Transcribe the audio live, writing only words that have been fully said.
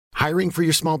Hiring for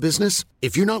your small business?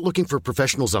 If you're not looking for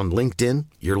professionals on LinkedIn,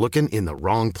 you're looking in the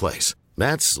wrong place.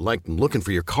 That's like looking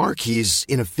for your car keys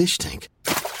in a fish tank.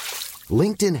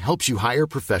 LinkedIn helps you hire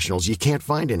professionals you can't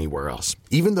find anywhere else,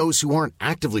 even those who aren't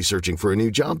actively searching for a new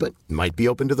job but might be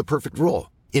open to the perfect role.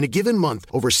 In a given month,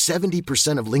 over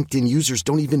 70% of LinkedIn users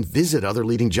don't even visit other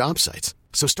leading job sites.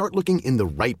 So start looking in the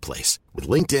right place. With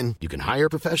LinkedIn, you can hire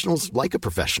professionals like a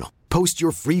professional. Post your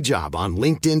free job on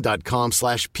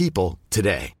linkedin.com/people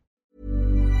today.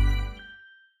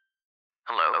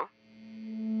 Hello?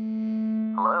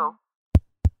 Hello?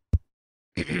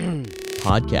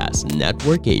 Podcast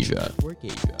Network Asia.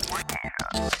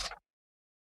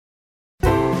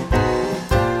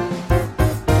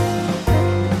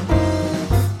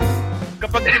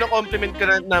 Kapag kino-compliment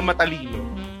ka na matalino,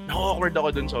 na-awkward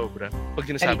ako dun sobra. Pag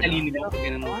sinasabi talino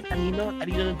talino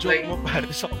ng joke mo,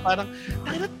 pare. So, parang,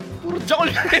 puro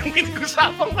joke lang yung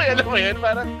pinag-usapan ko. Alam mo yan,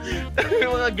 parang,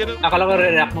 mga ganun. Akala ko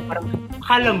re-react mo, parang,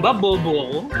 akala ba bobo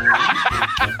ako?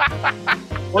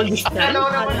 All this time?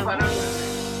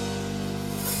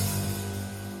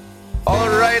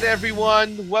 Alright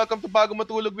everyone, welcome to Bago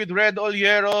Matulog with Red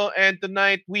Oliero, and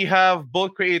tonight we have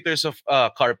both creators of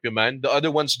Carpioman. The other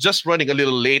one's just running a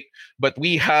little late, but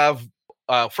we have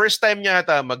first time niya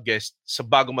ata mag-guest sa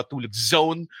Bago Matulog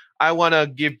Zone. I wanna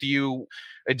give to you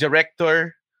a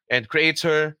director and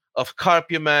creator of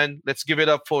Carpioman. Let's give it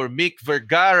up for Mick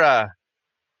Vergara.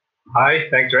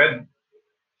 Hi, thanks Red.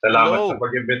 Salamat Hello. sa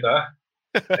pag-invite.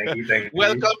 Thank you.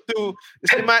 Welcome to,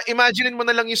 imaginein mo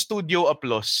na lang yung studio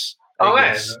applause.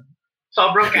 Okay.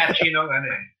 Sobrang catchy ng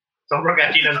Sobrang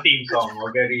catchy ng theme song.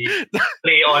 Very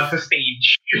play on the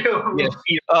stage. Yes.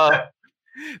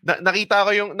 Nakita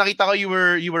ko you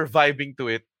were vibing to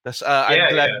it. Tas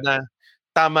I'm glad na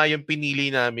tama yung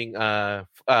pinili naming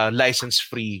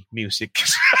license-free music.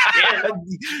 Yeah.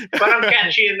 Parang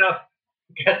catchy enough.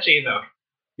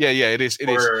 Yeah, it is.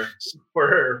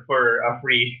 For a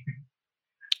free.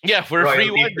 Yeah, for a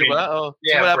free one, di ba? Oh,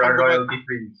 yeah, so for a royalty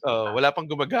free. Wala pang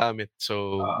gumagamit.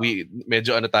 So,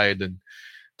 medyo tayo dun.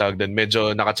 Tawag dun,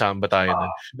 medyo nakachamba tayo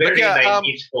dun. Very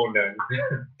 90s Conan.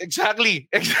 Exactly.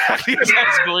 That's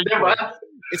going diba?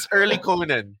 It's early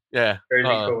Conan. Yeah.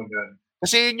 Early Conan.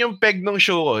 Kasi yun yung peg ng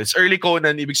show ko. It's early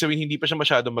Conan, ibig sabihin hindi pa siya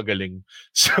masyadong magaling.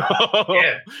 So,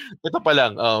 ito pa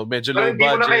lang. Medyo low budget. Hindi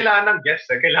mo na kailangan ng guest.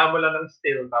 Kailangan mo lang ng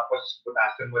still, tapos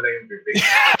butasan mo lang yung bibig.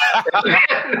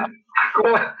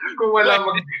 kung wala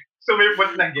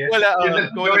sumipot na guest. Wala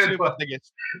sumipot na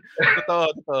guest.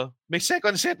 Totoo. May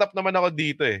second setup naman ako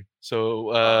dito eh.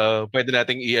 So, pwede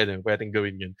nating pwedeng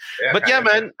gawin yun. Yeah, but yeah,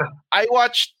 man, I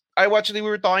watched, we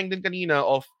were talking din kanina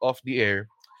off the air.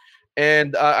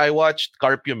 And I watched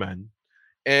Carpioman.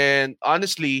 And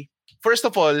honestly, first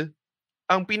of all,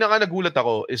 ang pinaka nagulat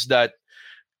ako is that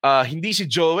hindi si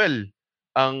Joel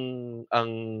ang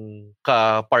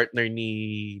ka-partner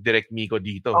ni Direk Miko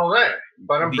dito. Oo nga.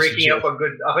 Parang hindi breaking up a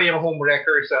good... Ako yung home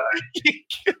wrecker sa...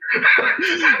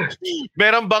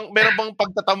 meron bang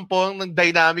pagtatampong ng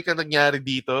dynamic na nangyari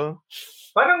dito?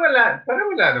 Parang wala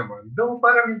naman. Though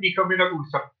parang hindi kami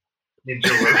nag-usap ni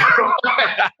Joel.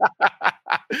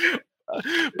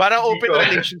 Parang open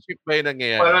relationship ba yung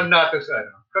nangyayari? Parang natos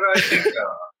Pero I think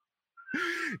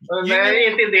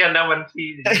naiintindihan naman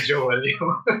si Joel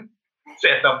yung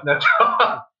setup na to.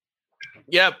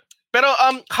 Yeah. Pero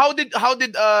how did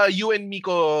you and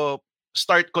Miko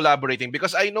start collaborating?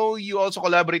 Because I know you also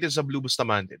collaborated sa Blue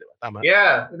Bustamante, di ba? Tama?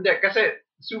 Yeah. Hindi. Kasi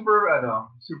super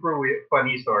weird,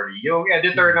 funny story. Yung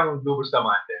editor ng Blue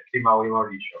Bustamante, si Maui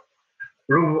Mauricio,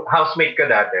 housemate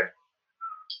ka dati.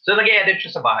 So nag-edit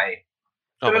siya sa bahay.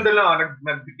 So nandun lang ako,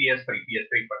 nag-PS3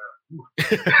 pa na.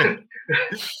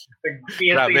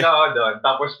 Nag-PS3 na ako doon.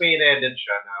 Tapos may in-edit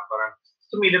siya na parang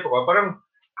sumilip ako. Parang,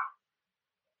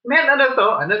 man, ano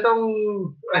tong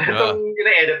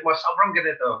ina-edit mo? Sobrang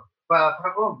ganito.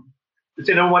 Parang,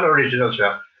 sinuman original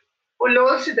siya.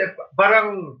 Ulo,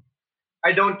 parang,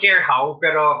 I don't care how,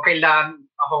 pero kailan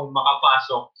akong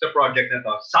makapasok sa project na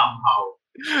to somehow.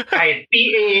 Kahit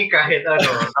PA, kahit ano.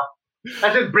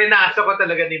 Kasi brinaso ko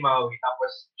talaga ni Maui.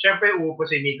 Tapos, syempre, uupo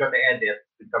si Miko na edit.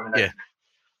 Kami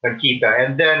nagkita.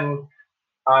 And then,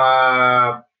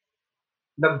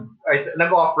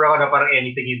 nag-offer ako na parang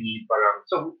anything you need. Parang,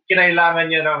 so, kinailangan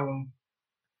niya ng,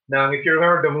 if you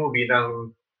remember the movie,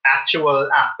 ng actual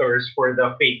actors for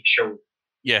the fake show.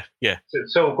 Yeah.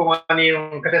 So kung ano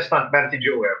yung, kasi stuntman si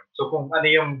Joel. So, kung ano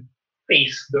yung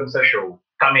face dun sa show,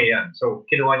 kami yan. So,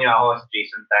 kinuha niya ako si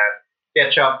Jason Tan,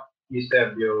 Ketchup,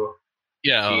 Eusebio,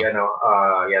 si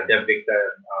Dev Victor,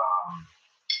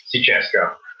 si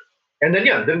Cheska. And then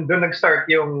yun, dun nag-start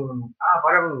yung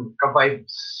parang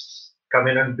ka-vibes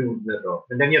kami ng dude na to.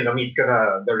 And then yun, na-meet ko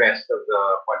na the rest of the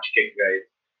Punch Kick guys.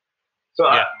 So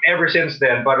ever since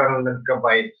then, parang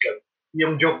nagka-vibe.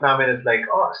 Yung joke namin is like,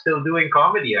 oh, still doing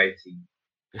comedy, I see.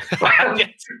 Parang,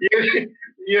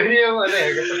 yun yung ano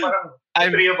eh. Kasi parang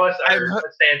the three of us are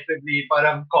ostensibly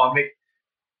parang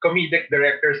comedic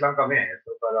directors lang kami eh.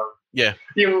 So parang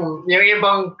yung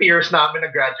ibang peers namin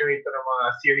na-graduate ng mga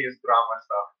serious drama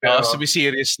stuff. Pero,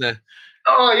 sumi-serious na.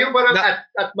 Oo, yung parang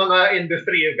at mga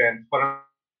industry events, parang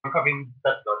kaming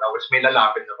tatlo, tapos may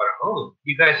lalapit na parang, oh,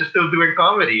 you guys are still doing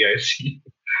comedy, I see.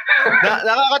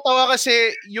 Nakakatawa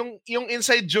kasi yung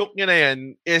inside joke niya na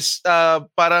yan is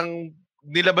parang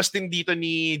nilabas din dito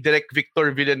ni Direk Victor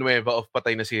Villanueva of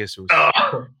Patay na si Jesus.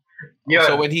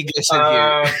 So when he gets in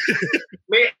here,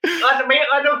 may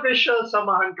unofficial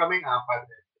samahan kaming apat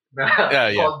na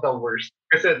called the worst.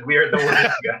 Kasi we're the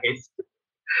worst guys.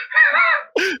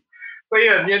 So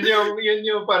yun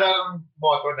yung parang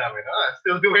motto namin.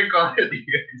 Still doing comedy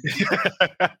guys.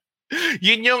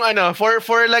 Yun yung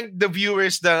for like the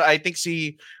viewers na I think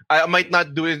I might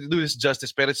not do this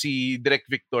justice, pero si Direk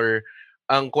Victor,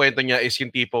 ang kwento niya is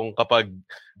yung tipong kapag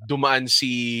dumaan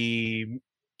si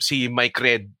Mike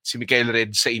Red, si Michael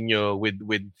Red sa inyo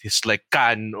with his like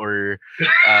can or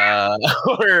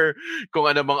or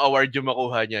kung ano mang award yung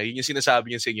makuha niya, yun yung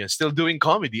sinasabi niya sa inyo, still doing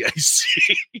comedy, I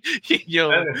see. Yun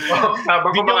yung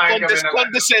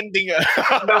condescending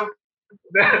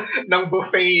ng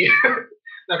buffet.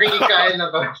 Nakikikain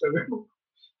na ba?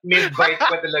 Mid-bite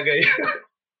pa talaga yun.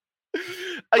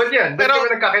 But yeah, pero kami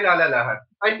nagkakilala lahat.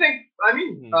 I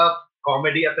mean,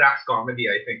 comedy attracts comedy,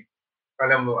 I think.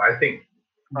 Alam mo, I think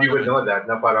you would know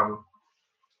that, na parang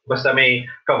basta may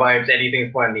ka-vibes,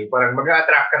 anything funny, parang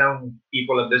mag-attract ka ng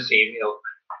people of the same ilk.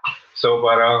 So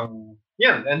parang,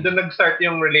 yeah, and then nag-start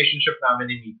yung relationship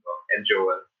namin ni Nico and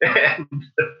Joel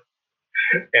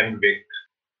and Vic.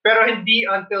 Pero hindi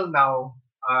until now,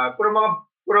 puro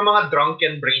mga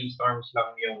drunken brainstorms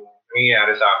lang yung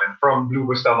nangyayari sa amin from Blue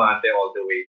Bustamante all the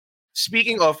way.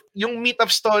 Speaking of, yung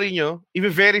meetup story nyo,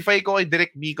 i-verify ko kay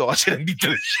Direk Miko kasi nandito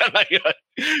na siya ngayon.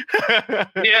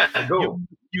 Yeah, go.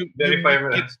 Yung verify mo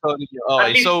na. Story nyo.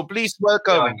 Okay, so please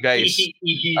welcome, guys. He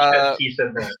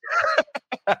said na.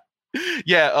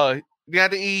 Yeah,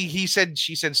 he said,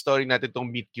 she said story natin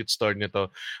itong meet cute story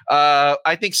nito.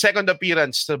 I think second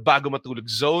appearance sa Bago Matulog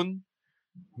Zone.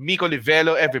 Miko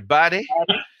Livelo, everybody.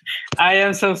 I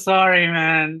am so sorry,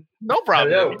 man. No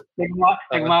problem. Tigma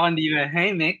ko hindi na.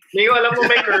 Hey, Mick. Miko, alam mo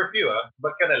may curfew,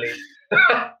 Ba't ka na late?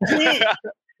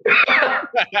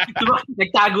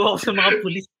 Nagtago ako sa mga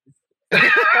pulis.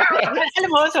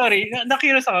 Alam mo, sorry.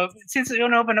 Na-curious ako. Since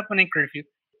yun open up mo na yung curfew.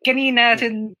 Kanina,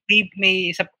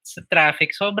 may sa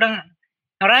traffic, sobrang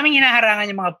maraming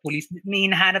hinaharangan yung mga pulis. May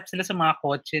hinahanap sila sa mga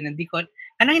kotse.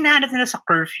 Anong hinahanap nila sa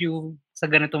curfew sa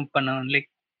ganitong panahon? Like,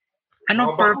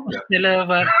 anong purpose nila?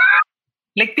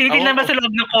 Like, tinitignan ba sa loob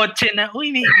ng kotse na,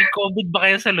 uy, may COVID ba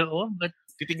kayo sa loob? But,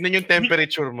 titignan yung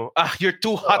temperature mo. You're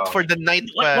too hot for the night.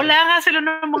 Wala nga sila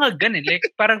ng mga ganun. Like,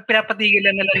 parang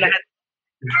pinapatigilan nila lahat.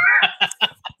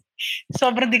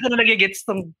 Sobrang di ko na nagigets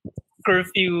tong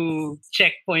curfew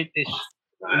checkpoint-ish.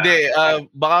 Hindi,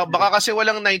 baka kasi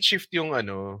walang night shift yung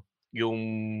yung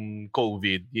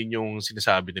COVID. Yun yung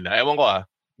sinasabi nila. Ewan ko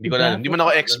Hindi ko alam. Hindi mo na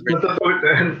ako expert.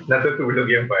 Natutulog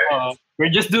yung pa. We're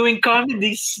just doing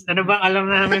comedies. Ano bang alam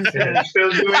namin?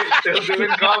 Still doing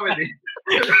comedy.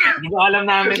 Hindi ko alam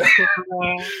namin.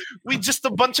 We just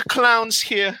a bunch of clowns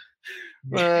here.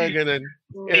 Ganun.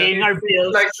 Paying our bills.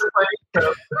 Like the funny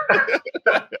stuff.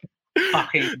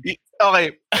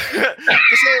 Okay.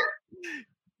 Kasi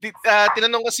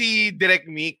tinanong ko si Direk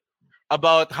Mick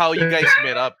about how you guys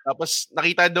met up. Tapos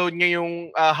nakita daw niya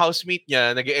yung housemate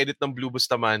niya nag-edit ng Blue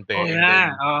Bustamante. Oh,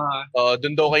 yeah.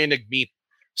 Doon daw kayo nag-meet.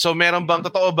 So meron bang,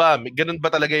 totoo ba? Ganun ba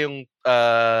talaga yung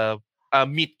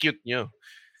meet cute nyo?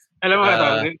 Alam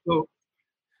mo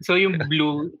so yung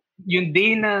Blue, yung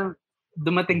day na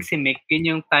dumating si Mick,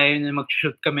 yun yung time na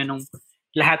mag-shoot kami nung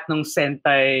lahat ng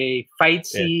Sentai fight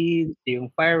scenes, yung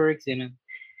fireworks, yun.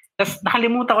 Tapos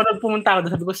nakalimutan ko na pumunta ako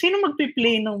doon. Sabi ko, sino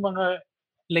magpi-play ng mga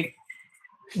like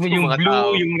yung mga blue,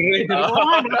 tao. Yung red.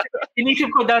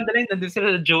 Inisip ko down the line, nandun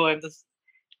sila sa Joanne.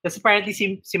 Tapos apparently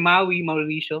si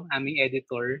Mauricio, aming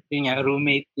editor, yung nga,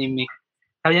 roommate ni Mick.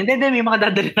 Sabi niya, hindi, may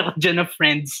mga dadalhin ako dyan na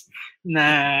friends na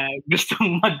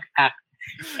gustong mag-act.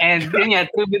 And yun nga,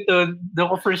 doon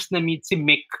ko first na-meet si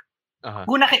Mick.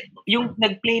 Yung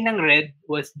nag-play ng Red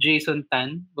was Jason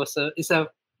Tan, is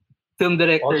a film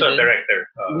director. Also a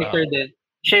director. Director din.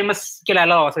 Siya yung mas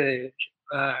kilala ko kasi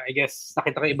I guess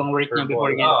nakita ko ibang work niya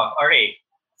before.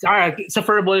 RA. Sa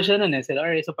Furball siya nun . Sila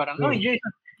RA. So parang,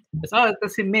 Jason.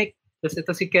 Tapos si Mick. Tapos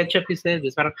ito si Ketchup Eusebio.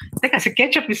 Parang, teka, si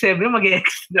Ketchup Eusebio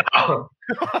mag-ex daw.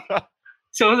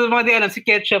 So, mga di alam, si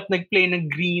Ketchup nag-play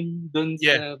ng Green doon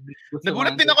sa...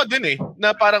 Nagulat din ako dun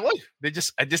na parang, I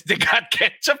just they got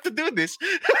Ketchup to do this.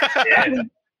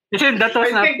 Kasi that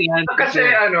was not planned. Kasi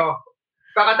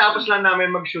kakatapos lang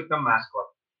namin mag-shoot ng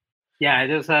Mascot. Yeah,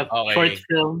 it was a short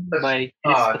film by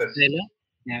Chris Costello.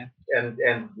 Yeah.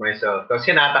 And myself. Tapos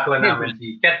hinatak lang namin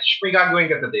si Ketch, may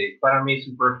gagawin ka today. Parang may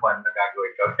super fun na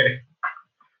gagawin kami.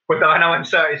 Punta ka naman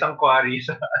sa isang quarry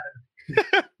sa...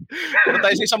 Punta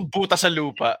tayo sa isang buta sa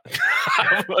lupa.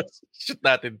 Shoot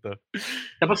natin to.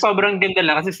 Tapos sobrang ganda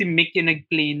lang kasi si Mick yung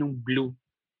nag-play nung Blue.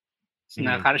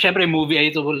 Siyempre movie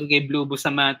ay ito kay Blue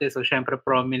Bustamante. So syempre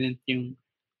prominent yung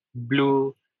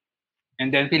Blue.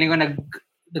 And then feeling ko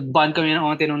nag-bond kami ng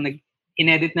onte nung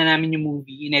inedit na namin yung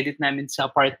movie. Inedit namin sa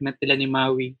apartment nila ni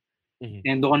Maui.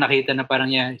 And doon ko nakita na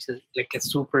parang like a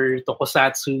super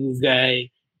tokusatsu guy.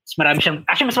 Mas marami siyang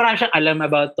alam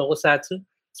about tokusatsu.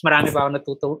 Mas marami pa ako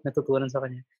natutunan sa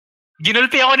kanya.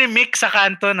 Ginulpi ako ni Mick sa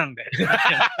kanto ng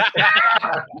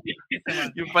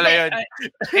yung pala yun.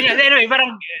 Anyway,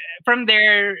 parang from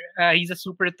there, he's a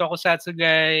super tokusatsu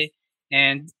guy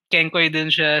and Kenkoy din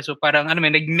siya. So parang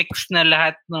nag-mix na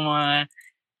lahat ng mga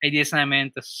ideas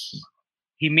namin. Tapos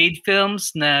he made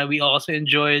films na we also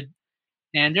enjoyed.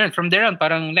 And from there on,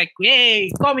 parang like,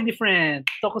 yay, comedy friend,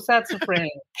 tokusatsu friend.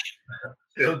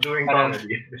 Still doing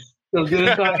comedy.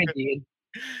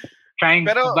 Trying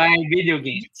to buy video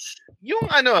games. Yung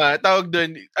tawag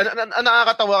doon,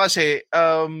 nakakatawa kasi,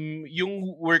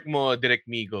 yung work mo, Direk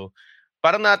Migo,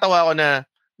 parang natawa ko na,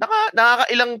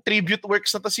 nakakailang tribute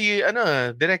works na to si,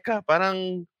 Direk ka.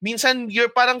 Parang, minsan,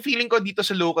 parang feeling ko dito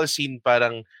sa local scene,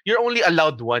 parang, you're only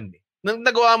allowed one. Nang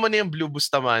nagawa mo na yung Blue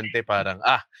Bustamante, parang,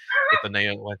 ito na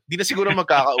yung one. Di na siguro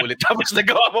magkakaulit. Tapos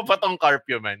nagawa mo pa tong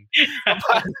Carpio Man.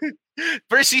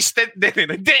 Persistent din.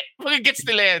 Hindi! Magigets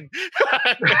nila yan.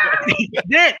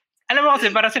 Hindi! Alam mo kasi,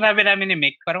 parang sinabi namin ni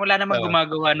Mick, parang wala namang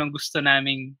gumagawa ng gusto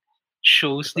naming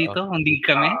shows dito. Hindi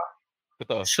kami.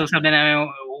 Totoo. So sabi namin,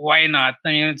 why not?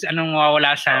 Anong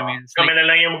mawawala sa amin? Kami na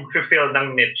lang yung mag-fill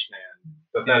ng niche na yan.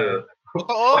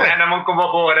 Totoo. Wala namang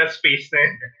kumukuha ng space na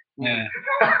yan. Yeah.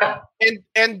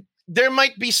 and there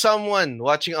might be someone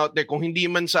watching out there kung hindi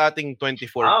man sa ating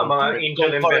 24. Mga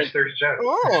angel investors dyan.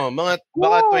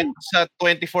 Baka sa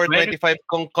 24, 25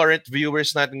 concurrent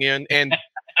viewers natin ngayon and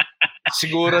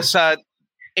siguro sa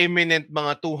imminent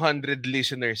mga 200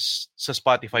 listeners sa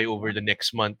Spotify over the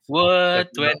next month.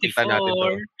 What? 24?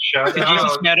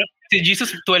 Si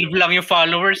Jesus, 12 lang yung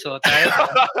followers. So,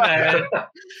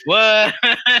 what?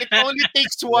 It only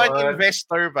takes one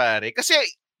investor, pare. Kasi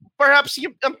perhaps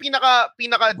ang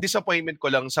pinaka disappointment ko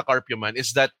lang sa Carpio Man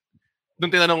is that nung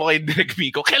tinanong ko kay Direk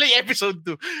Mico, kailan yung episode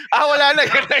 2? Wala na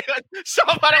yun. So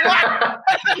parang what?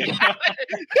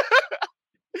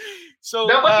 So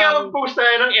dapat yung post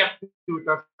tayo ng F2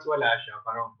 tapos wala siya.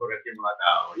 Parang correct yung mga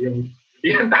tao.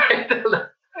 Yung title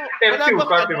F2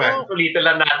 Carpio Man. Ulitin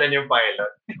lang natin yung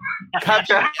pilot.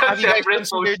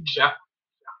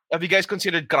 Have you guys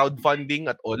considered crowdfunding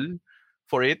at all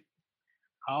for it?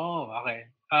 Oh, okay.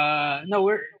 No,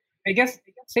 I guess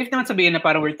safe naman sabihin na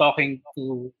parang we're talking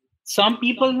to some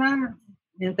people na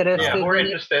interested. Yeah, more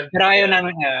interested. Pero ayaw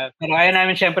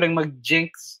namin syempre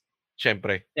mag-jinx.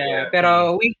 Syempre. Yeah,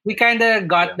 pero we kind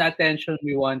of got the attention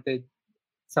we wanted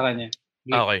sa kanya.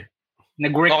 Okay.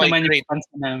 Nag-work naman yung fans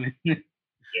namin.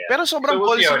 Pero sobrang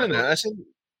balls nun as in,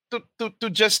 to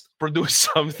just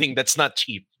produce something that's not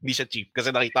cheap. Hindi siya cheap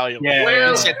kasi nakita ko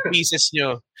yung set pieces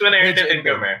nyo. So na-edited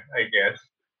kami, I guess.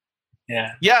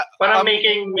 Yeah. Parang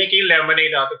making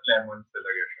lemonade out of lemons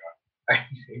talaga siya. I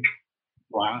think.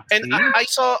 Wow. And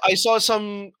I saw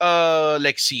some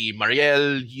like si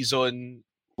Mariel Hizon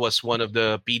was one of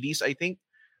the PDs, I think.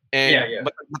 And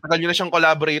matagal nyo na siyang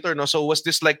collaborator, no? So was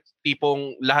this like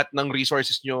tipong lahat ng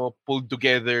resources nyo pulled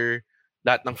together,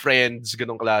 lahat ng friends,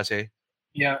 ganong klase?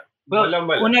 Yeah. Well,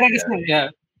 una rin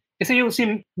kasi, kasi yung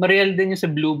si Mariel din yung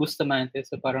sa Blue Bustamante,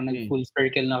 so parang nag-full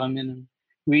circle na kami nun.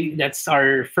 That's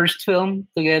our first film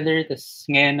together. Tapos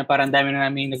ngayon na parang dami na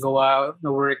namin nagawa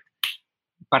na work.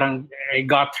 Parang I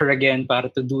got her again para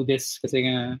to do this. Kasi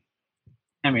nga,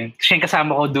 siya yung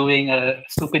kasama ko doing a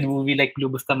stupid movie like Blue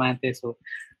Bustamante. So,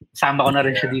 kasama ko na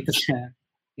rin siya dito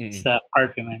sa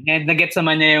Carpio Man. And nag-gets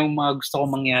naman niya yung mga gusto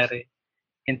kong mangyari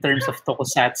in terms of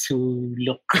tokusatsu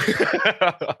look.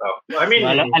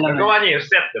 Nagawa niya yung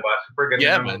set, diba? Super ganda.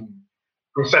 Yeah, man.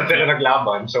 Kung saan sila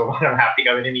naglaban. So, parang happy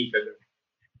kami ni Mika doon.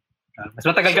 Mas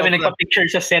matagal kami nagpa-picture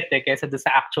sa set kaysa doon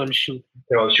sa actual shoot.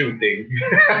 Shooting.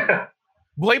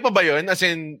 Buhay pa ba yun? As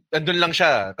in, andun lang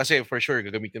siya. Kasi for sure,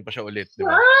 gagamitin pa siya ulit.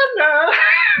 Diba?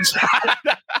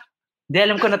 Sana! Hindi,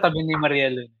 alam ko natabi ni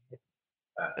Marielo.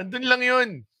 Andun lang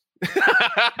yun.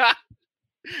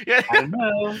 I don't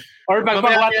know. Or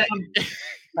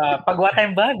pagwa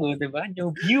tayong bago, di ba?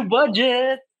 New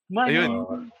budget. Money.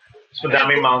 Ayun. So,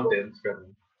 daming mountains.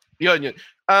 Yun.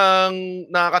 Ang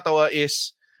nakakatawa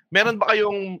is, meron ba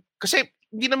kayong, kasi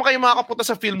hindi naman kayo makakapunta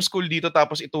sa film school dito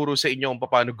tapos ituro sa inyo kung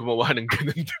paano gumawa ng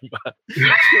ganun, di ba?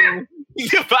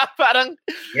 Di ba? Parang,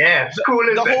 yeah, school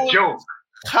is a joke.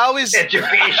 How is...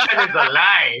 Education is a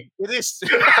lie. It is.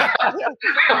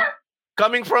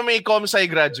 Coming from a com-sci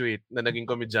graduate na naging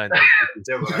komedyante.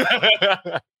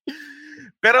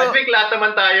 Pero, I think lahat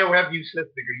naman tayo have useless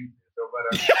degrees. So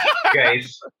parang,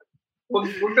 guys, Huwag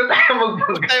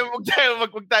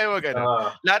tayo mag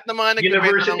lahat ng mga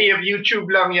University of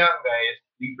YouTube lang yan, guys.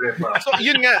 Libre pa. So,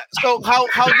 yun nga. So, how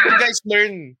did you guys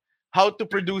learn how to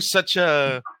produce such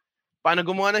a... Paano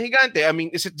gumawa ng higante? I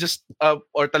mean, is it just...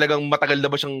 or talagang matagal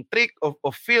na ba siyang trick of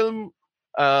film?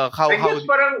 I guess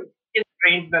parang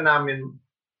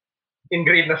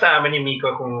ingrained na sa amin ni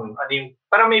Miko kung ano yung...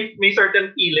 Parang may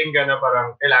certain feeling ka na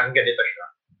parang kailangan ganito siya.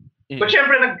 But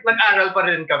syempre, nag-aral pa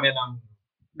rin kami ng...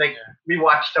 Like, we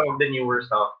watched some of the newer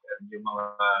stuff and yung mga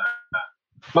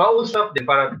old stuff din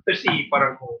para to see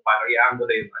parang kung paano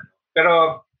i-angle yung ano.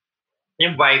 Pero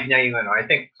yung vibe niya yung ano, I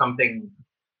think something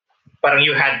parang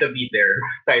you had to be there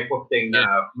type of thing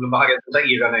na lumaki ka sa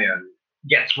era na yun.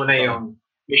 Gets mo na yung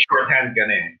may shorthand ka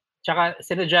na eh. Tsaka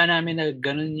sinadya namin na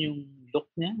ganun yung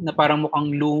look niya na parang mukhang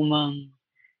lumang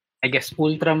I guess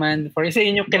Ultraman. For isa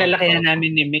yun yung kinalakihan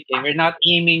namin ni Mick eh. We're not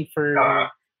aiming for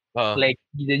like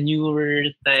the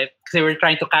newer type kasi we're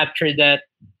trying to capture that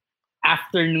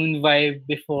afternoon vibe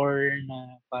before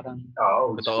na parang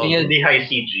hindi high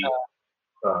CG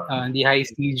hindi high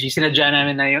CG sinadya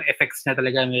namin na yung effects na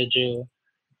talaga medyo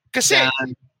kasi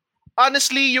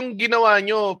honestly yung ginawa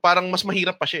nyo parang mas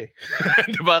mahirap pa siya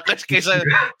diba? Kaysa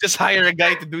just hire a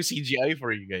guy to do CGI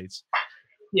for you guys.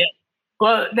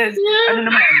 Well ano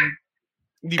naman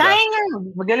kaya nga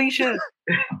magaling siya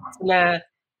sila.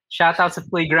 Shoutouts sa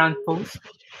Playground Post.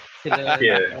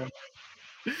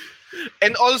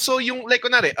 And also yung like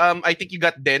kunwari, I think you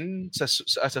got Den as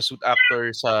a suit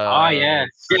actor sa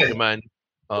yes. Man.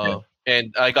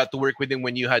 And I got to work with him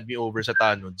when you had me over sa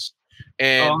Tanods.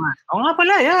 And nga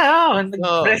pala,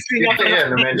 wrestling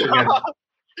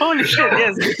Holy shit,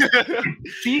 yes.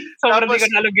 See? Sobrang di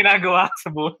ko na alam ginagawa sa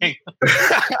buhay.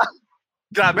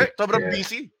 Grabe, sobrang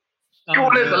busy.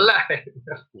 Cool is a lie.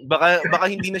 Baka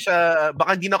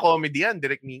hindi na comedy yan,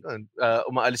 Direk Nico.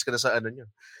 Umaalis ka na sa nyo,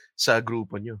 sa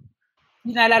grupo nyo.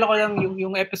 Naalala ko lang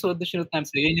yung episode na shoot namin.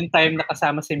 So, yun yung time na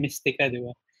kasama si Mystica, di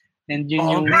ba? And yun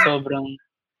yung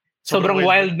sobrang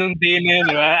wild nung day na yun,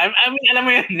 di ba? I mean, alam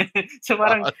mo yun. So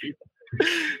parang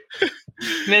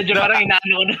medyo parang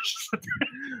inaano ko na.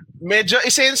 Medyo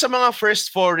isa yun sa mga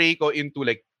first foray ko into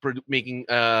like making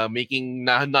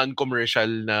na non-commercial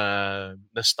na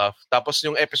stuff. Tapos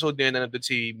yung episode na yun na nandun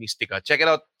si Mystica. Check it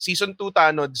out. Season 2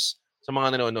 Tanods sa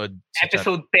mga nanonood.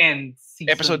 Episode 10.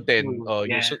 Episode 10.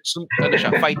 Ano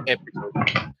siya, fight episode.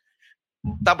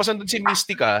 Tapos nandun si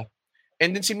Mystica.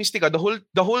 And then si Mystica,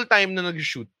 the whole time na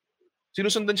nag-shoot,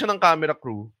 sinusundan siya ng camera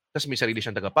crew. Tapos may sarili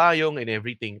siyang tagapayong and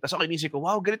everything. Tapos ako inisip ko,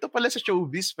 wow, ganito pala sa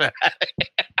showbiz.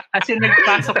 Kasi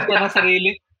nagpasok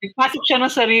siya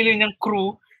ng sarili niyang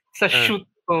crew sa shoot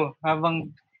ko.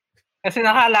 Kasi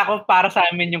nakala ko para sa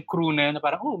amin yung crew na yun, na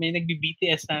parang, may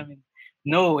nagbi-BTS namin.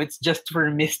 No, it's just for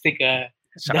Mystica.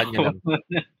 Sa kanya lang.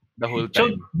 The whole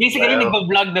time. So, basically,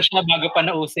 nagba-vlog na siya bago pa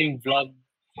nauso yung vlog.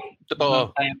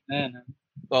 Totoo.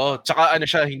 Tsaka ano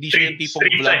siya, hindi siya yung tipong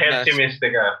vlog na... si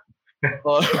Mystica.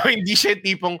 Hindi siya yung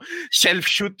tipong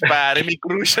self-shoot pare. May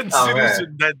crew siya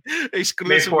sinusundan.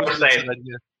 May foresight.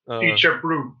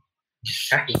 Future-proof.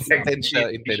 Intense siya.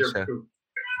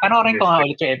 Panoorin ko nga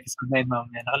ulit yung episode na yun,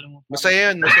 mamaya. Nakalimutan.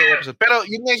 Masaya episode. Pero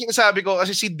yun nga yung sinasabi ko,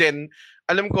 kasi si Den,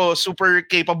 alam ko, super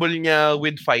capable niya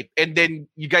with fight. And then,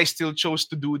 you guys still chose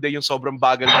to do yung sobrang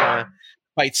bagal na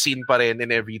fight scene pa rin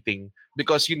and everything.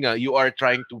 Because yun nga, you are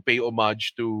trying to pay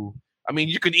homage to... I mean,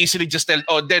 you could easily just tell,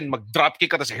 Den,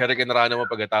 mag-dropkick ka tapos Hurricane Rana mo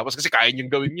pagkatapos kasi kaya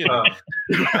niyong gawin yun.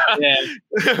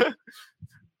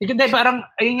 Hindi, parang,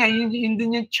 ayun nga, yun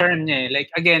din yung charm niya.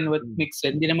 Like, again, what Mick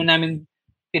said, hindi naman namin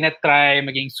tinatry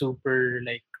maging super,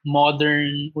 like,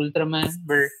 modern Ultraman.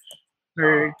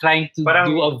 We're trying to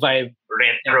do a vibe.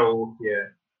 Retro,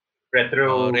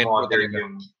 retro modern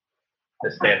yung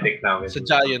aesthetic namin. Sa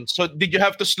Giant. So, did you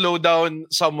have to slow down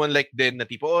someone like Den na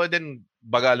tipo, Den,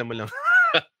 bagalan mo lang.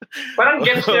 Parang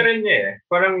gets niya rin niya eh.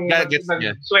 Parang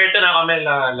swerte na kami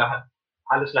na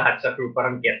halos lahat sa crew,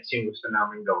 parang gets yung gusto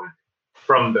namin gawin.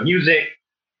 From the music.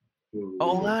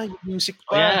 Oo nga, yung music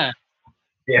pa.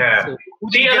 Yeah. Who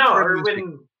did See, you get for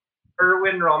music?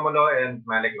 Erwin Romulo and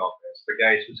Malik Lopez, the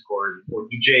guys who scored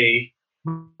OTJ,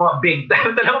 mga big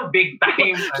time, talagang big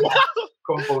time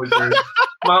composers,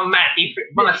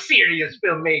 mga serious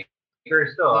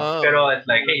filmmakers to. Pero it's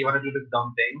like, hey, you wanna do this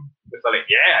dumb thing? It's like,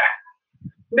 yeah.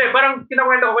 Hindi, parang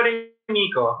kinakwento ko pa ni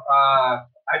Nico,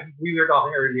 we were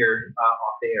talking earlier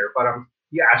off the air, parang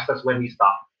he asked us when we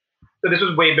stopped. So this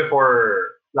was way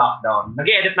before lockdown.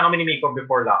 Nag-edit na kami ni Nico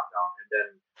before lockdown. And then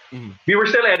we were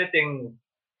still editing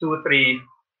 2-3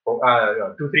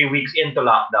 weeks into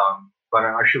lockdown,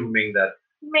 parang assuming that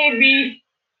maybe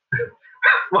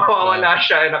mawawala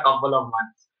siya in a couple of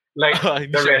months, like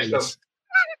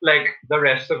the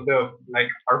rest of the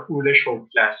our foolish hopes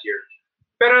last year.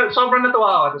 Pero sobrang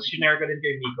natuwa ako, tapos shinare ko din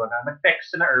kay Nico na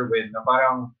nag-text na Erwin na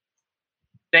parang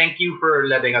thank you for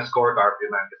letting us score Carpio,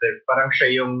 man, kasi parang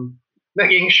siya yung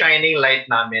naging shining light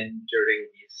namin during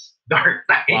these dark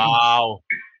times. Wow.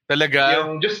 Talaga?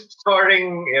 Yung just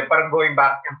scoring, parang going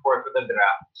back and forth with the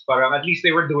drafts. Parang at least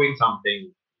they were doing something.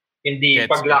 Hindi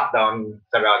pag-lockdown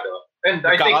sarado. And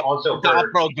I think also for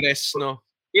progress, no?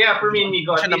 Yeah, for me,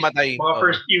 Nico, at least namatay. Mga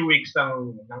first few weeks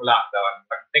ng lockdown,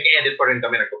 nag-edit pa rin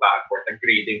kami, nag-back and forth,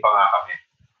 nag-grading pa nga kami.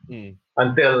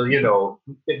 Until,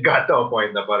 it got to a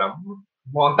point na parang,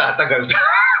 mukhang tatagal.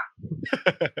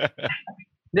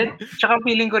 Then, tsaka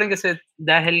feeling ko rin kasi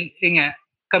dahil, nga,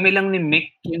 kami lang ni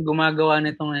Mick yung gumagawa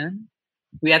nito ngayon.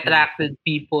 We attracted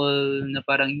people na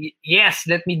parang, yes,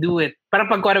 let me do it. Parang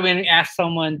pagkuwara when we ask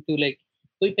someone to like,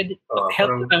 uy, pwede,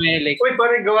 help kami. Like, uy,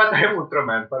 parang gawa tayo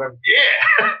Ultraman. Parang, yeah!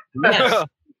 Yes.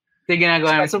 Ito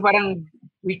ginagawa namin. So parang,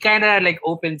 we kinda like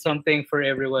opened something for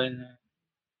everyone.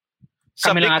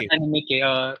 Kami lang ata ni Mick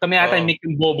kami ata ni Mick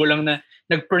yung bobo lang na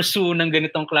nag-pursue ng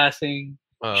ganitong klaseng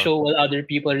show while other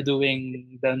people are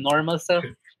doing the normal stuff.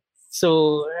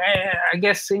 So I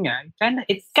guess it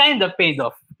kind of paid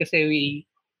off kasi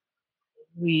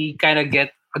we kind of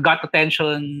got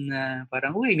attention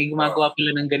parang uy may gumagawa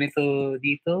pala ng ganito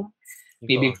dito.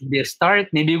 Maybe it could be a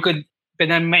start. Maybe we could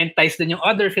ma-entice din yung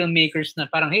other filmmakers na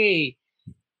parang hey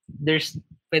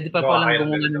pwede pa palang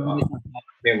gumawa ng ganito.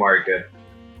 May market.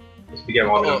 Tapos bigyan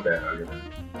mo ng pera.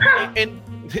 And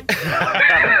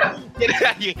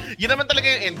yun naman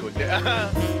talaga yung end goal.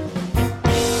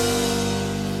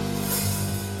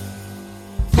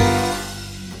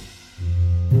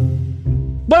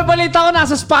 Boy, balita ko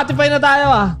nasa Spotify na tayo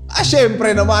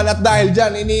Syempre naman at dahil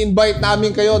dyan, ini-invite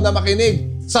namin kayo na makinig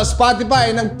sa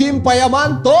Spotify ng Team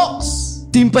Payaman Talks.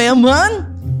 Team Payaman?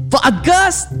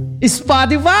 Podcast?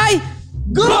 Spotify?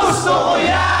 Gusto ko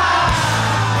yan!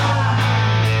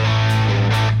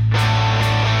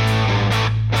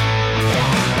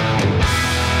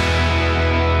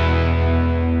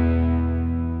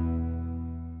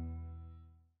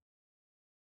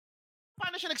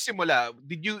 Paano siya nagsimula?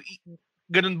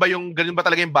 Ganun ba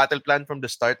talaga yung battle plan from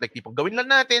the start? Like, tipong gawin lang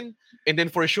natin, and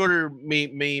then for sure, may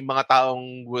mga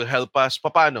taong will help us.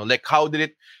 Paano? Like,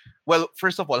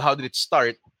 first of all, how did it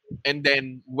start? And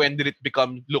then, when did it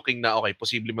become looking na, okay,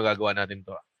 posible magagawa natin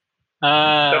to?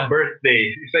 The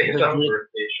birthday. Isang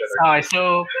birthday siya. Okay,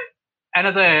 so,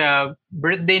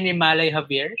 birthday ni Malay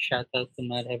Javier. Shout out to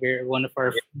Malay Javier, one of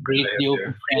our great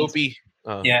DOP friends.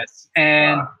 Yes.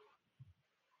 And,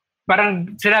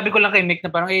 parang sinabi ko lang kay Mick na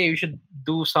parang, hey, we should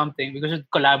do something. We should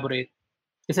collaborate.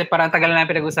 Kasi parang tagal na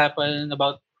pinag-usapan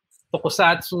about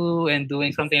tokusatsu and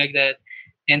doing something like that.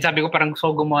 And sabi ko parang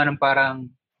gusto gumawa ng parang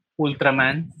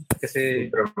Ultraman. Kasi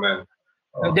Ultraman.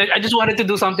 I just wanted to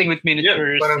do something with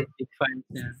miniatures.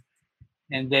 Yeah.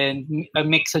 And then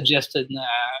Mick suggested na,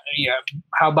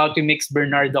 how about we mix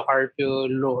Bernardo Carpio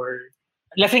lore?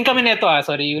 Lasing kami nito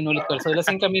sorry, yun ulit ko. So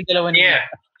lasing kami dalawa nito. Yeah.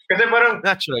 Kasi parang,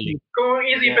 naturally, kung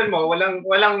isipin mo, walang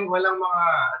mga,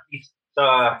 at least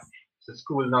sa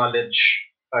school knowledge,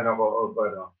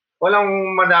 walang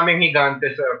madaming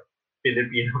higante sa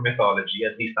Filipino mythology,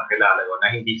 at least nakilala ko,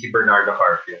 na hindi si Bernardo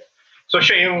Carpio. So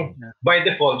siya yung, by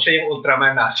default, siya yung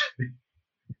Ultraman natin.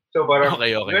 So parang,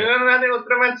 okay. Gano'n natin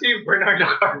Ultraman si Bernardo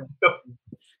Carpio.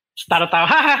 Tawa-tawa,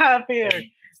 ha, fair.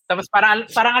 Tapos parang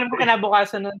alam ko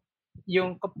kinabukasan nun,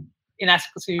 yung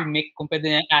inask ko si Mick kung pwede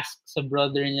niya ask sa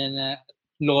brother niya na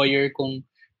lawyer kung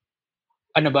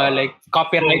like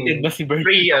copyrighted ba si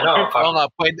Bernardo?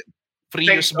 Free, free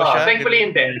use ba siya? Thankfully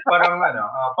hindi. Parang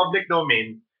public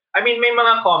domain. I mean, may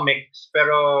mga comics,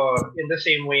 pero in the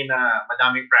same way na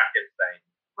madaming Frankenstein,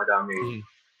 madaming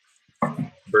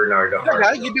Bernardo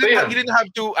Carpio. You didn't have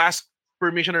to ask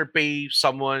permission or pay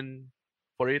someone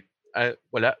for it?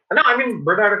 Wala? I mean,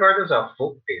 Bernardo Carpio is a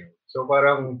folk tale. So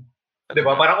parang,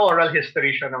 diba, parang oral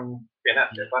history siya ng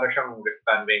Pinas. Parang siyang Rip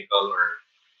Van Winkle or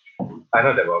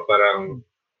diba, parang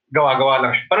gawa-gawa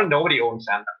lang siya. Parang nobody owns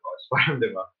Santa Claus. Parang, di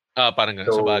ba? Parang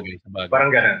ganun. So, sa bagay.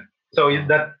 Parang ganun. So,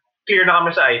 that clear na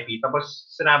kami sa IP.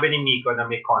 Tapos, sinabi ni Nico na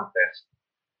may contest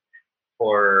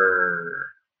for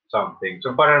something.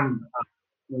 So, parang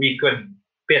we could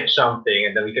pitch something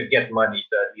and then we could get money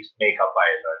to at least make a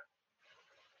pilot.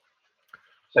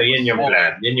 So, yun yung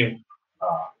plan. Yun yung...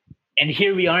 and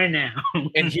here we are now.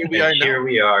 And here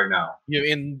we are now.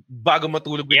 Yung bago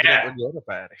matulog with Direct Onyora,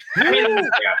 pare. I mean,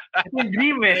 It's a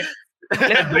dream eh.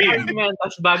 Let's dream.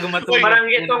 Tapos bago matulog. Parang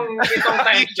itong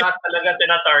time slot talaga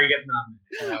tina-target namin.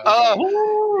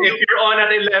 If you're on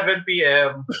at 11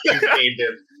 p.m., you paid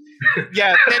it.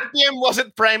 Yeah, 10 p.m.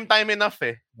 wasn't prime time enough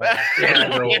eh.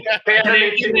 Kaya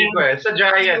relate si Nico eh. Sa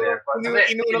Giant eh.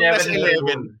 Inulong na sa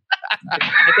 11.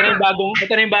 Ito na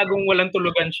yung bagong walang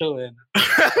tulugan show eh.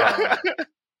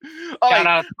 Okay. Shout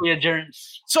out Kuya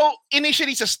Jerns. So,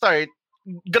 initially sa start,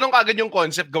 ganun kagad yung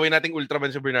concept, gawin nating Ultraman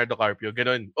si Bernardo Carpio,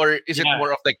 ganun? Or is it more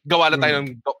of like, gawa na tayo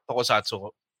ng tokusatsu?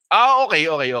 Okay.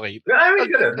 I mean,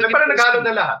 ganun. Parang naghalo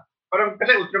na lahat. Parang,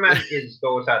 kasi Ultraman is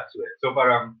tokusatsu eh. So,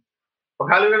 parang,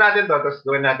 paghalo na natin to, tapos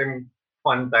gawin natin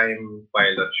fun-time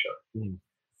pilot show.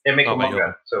 May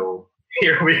kumaga. So,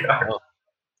 here we are.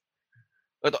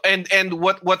 And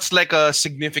what's like a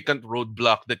significant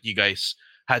roadblock that you guys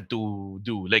had to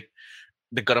do? Like,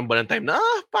 nagkaroon ba ng time na,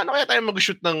 paano kaya tayo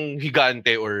mag-shoot ng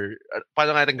higante or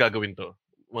paano kaya tayong gagawin to?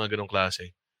 Mga ganong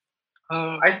klase.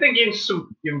 I think yung suit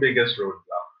yung biggest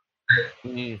roadblock.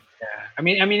 Yeah.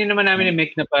 Aminin naman namin ni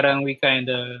Mick na parang we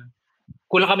kinda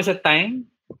kulang kami sa time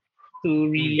to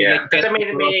really kasi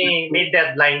may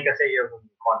deadline kasi yung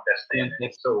contest na yun.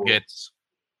 So,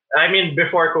 I mean,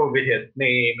 before COVID hit,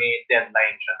 may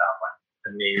deadline siya dapat.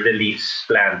 And may release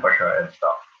plan pa siya and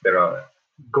stuff. Pero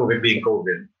COVID being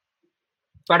COVID.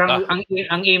 Parang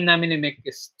ang aim namin ni Mick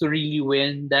is to really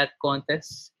win that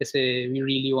contest kasi we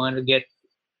really want to get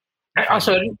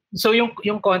So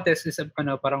yung contest is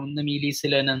parang namili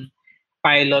sila ng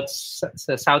pilots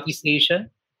sa Southeast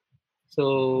Asia.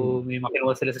 So may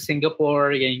makinuha sila sa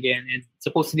Singapore, ganyan. And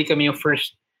supposedly kami yung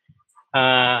first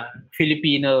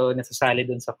Filipino na sasali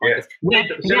doon sa contest.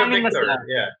 Sila Victor,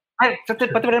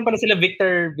 pati rin pala sila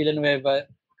Victor Villanueva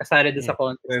kasali doon sa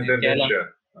contest.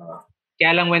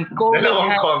 Kaya lang when COVID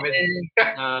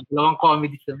dalawang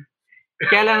comedy film.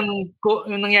 Kaya lang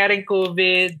yung nangyaring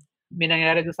COVID, may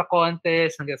nangyari doon sa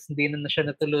contest, hanggang hindi na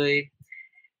siya natuloy.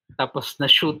 Tapos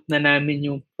na-shoot na namin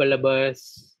yung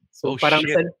palabas. So parang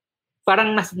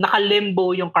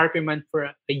nakalimbo yung Carpyman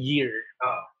for a year.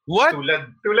 What?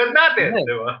 Tulad natin,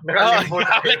 di ba?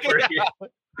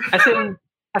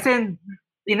 As in,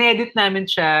 in-edit namin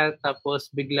siya, tapos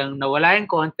biglang nawala yung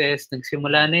contest,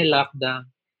 nagsimula na yung lockdown,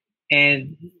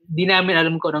 and di namin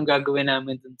alam kung anong gagawin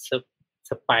namin dun sa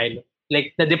pilot.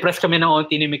 Like, na-depress kami ng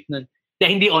onti ni Mick nun.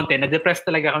 Hindi onti, na-depress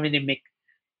talaga kami ni Mick.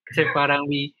 Kasi parang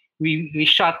we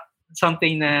shot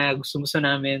something na gusto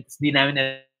namin, tapos di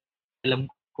namin alam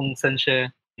kung saan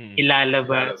siya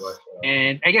ilalabas.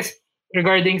 And I guess,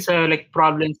 regarding sa like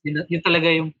problems, yun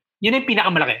talaga yung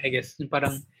pinakamalaki, I guess. Yung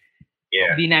parang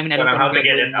hindi namin alam how to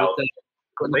get it out.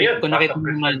 Kung nakita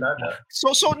mo naman.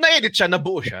 So na-edit siya,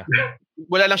 nabuo siya.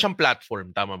 Wala lang siyang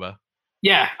platform, tama ba?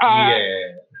 Yeah.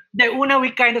 Una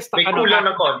we kind of stuck. May kulang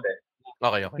ng konti.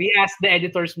 Okay. We asked the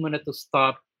editors muna to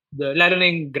stop lalo na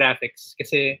yung graphics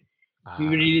kasi we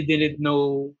really didn't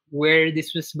know where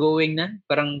this was going na.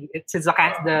 Parang since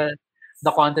the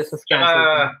contest was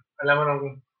canceled. Alam mo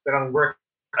nung parang work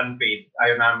unpaid.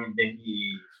 Ayaw namin din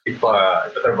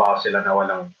ipatrabaho sila na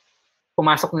walang...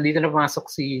 Pumasok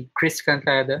si Chris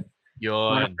Cantada.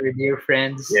 Yun. One of our dear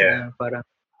friends. Yeah. Parang,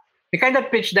 we kind of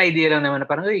pitched the idea lang naman na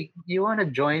parang, hey, you wanna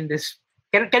join this?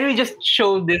 Can we just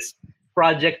show this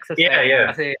project sa set? Yeah.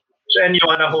 Kasi, and you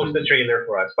wanna host the trailer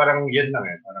for us? Parang yun lang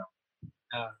eh.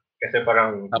 Kasi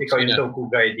parang ikaw yung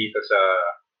Tokugay dito sa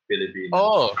Philippines.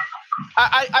 Oh.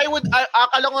 I would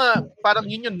akala ko parang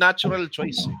yun yung natural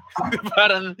choice.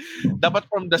 Parang dapat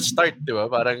from the start, di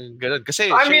ba? Parang ganoon. Kasi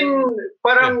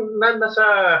parang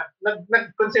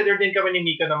nag-consider din kami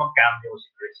ni Nico na mag-cameo si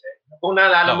Chris eh. Kung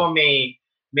naalala mo may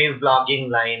vlogging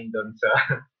line doon sa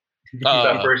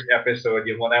first episode,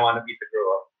 yung What I Want to Be to Grow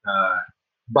Up.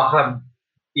 Baka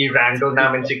i-wrangle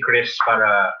namin si Chris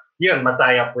para yun,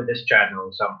 matie up with this channel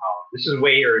somehow. This is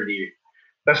way early.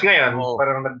 Tapos ngayon,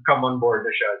 parang nag-come on board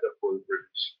na siya as a full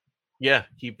producer. Yeah,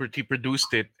 he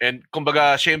produced it. And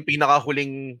kumbaga, siya yung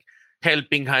pinakahuling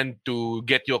helping hand to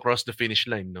get you across the finish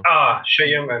line, no?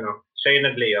 Siya yung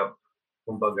nag-layup.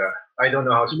 Kumbaga, I don't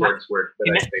know how sports work, but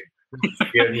I think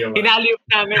yun yung... Hinaliw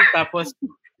namin, tapos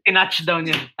tinouchdown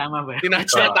yun. Tama ba?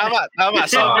 Tinouchdown, tama.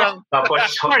 Sobrang... Tapos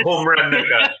home run na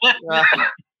siya.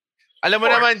 Alam mo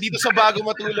naman, dito sa Bago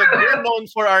Matulog, we're known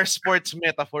for our sports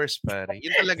metaphors, pare.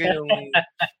 Yun talaga yung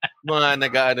mga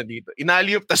nag-aano dito.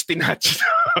 Inaliup, tas tinatch.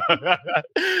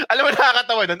 Alam mo,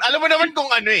 nakakatawa nun. Alam mo naman kung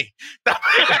ano eh.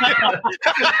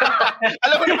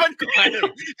 Alam mo naman kung ano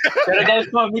eh. Pero guys,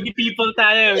 comedy people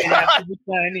tayo.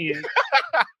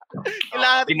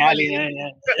 Kailangan Pinali na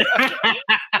yan.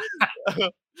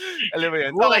 Alam mo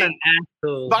yan. Okay.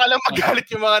 Baka lang magalit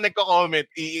yung mga nagko-comment.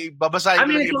 Babasahin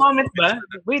ko lang yung... comment ba?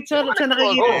 Wait, saan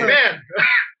nakikita? Oh,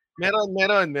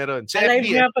 man. Meron. Sa Live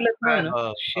FB. nga pala ito,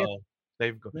 no? Shit.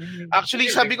 Live ko.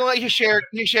 Actually, sabi ko nga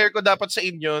i-share ko dapat sa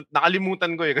inyo.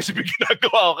 Nakalimutan ko kasi may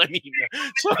ginagawa ko kanina.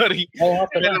 Sorry.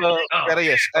 Pero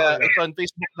yes, it's on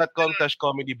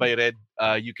facebook.com/comedy by Red.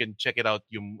 You can check it out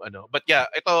yung ano. But yeah,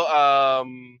 ito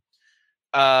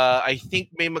I think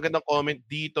may magandang comment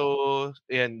dito.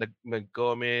 Ayan,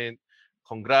 nag-comment.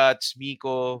 Congrats,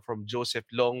 Miko, from Joseph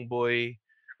Longboy.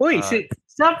 Uy,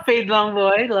 stop Fade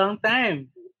Longboy. Long time.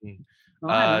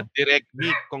 Direct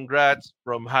Mick, congrats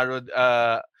from Harold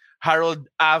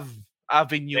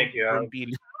Avenue from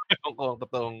Pili. Kung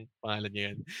totoong pangalan niya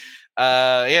yan.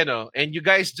 Yan and you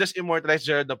guys just immortalized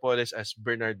Gerald Napoles as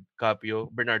Bernardo Capio.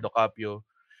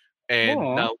 And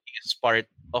now he is part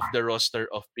of the roster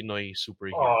of Pinoy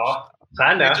superheroes.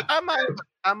 Sana. Medyo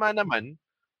tama naman.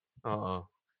 Oo.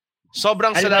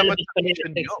 Sobrang salamat sa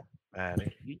inyo.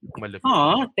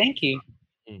 Thank you.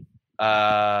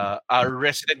 Our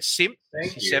resident simp,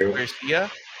 si Seth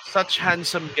Garcia. Such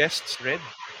handsome guests, Red.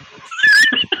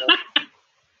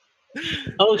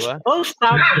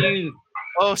 Stop you.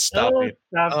 Stop it.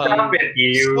 Stop it,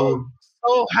 you.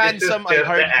 So handsome. This is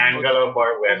just the angle of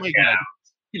our webcam.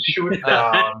 Shoot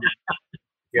down.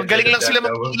 Magaling lang sila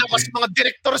mag-ilaw kasi mga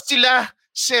director sila.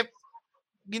 Sep,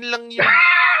 yun lang yun.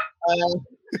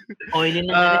 Oily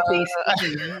naman yung face.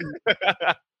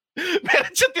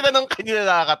 Meron siya tinanong kanina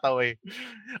nakakatawa eh.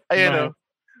 Ayan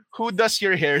who does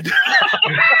your hair?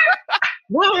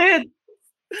 Bakit?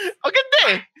 Maganda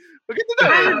eh. Maganda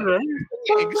daw eh.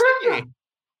 Gusto niya eh.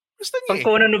 Pang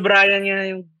Conan O'Brien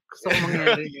niya yung gusto kong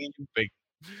mangyari.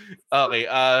 Okay,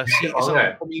 isang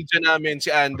comedian namin, si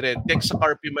Andren, text sa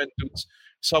Carpiman Dudes,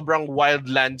 sobrang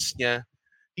wildlands niya.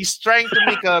 He's trying to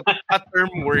make a term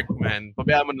work, man.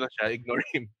 Pabayaan mo na siya, ignore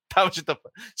him. Tapos ito pa,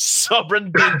 sobrang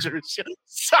dangerous siya.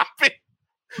 Sapit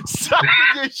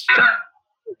niya siya.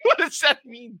 What does that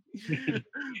mean?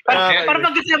 Para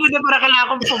pagkasabi na para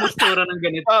kailangan kong pumustura ng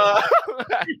ganito.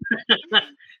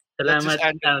 Salamat,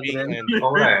 Andren.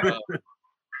 Okay.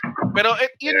 Pero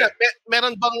yun nga,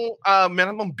 meron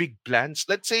bang big plans?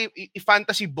 Let's say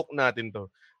i-fantasy book natin to.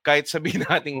 Kahit sabihin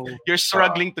natin you're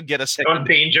struggling to get a second.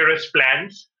 Dangerous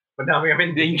plans? Madami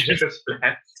kami dangerous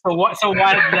plans. So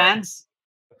Wildlands?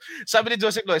 Sabi ni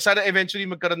Joseph Loy, sana eventually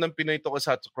magkaroon ng Pinoy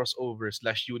Tokusatsu crossover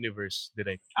 /universe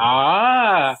direct.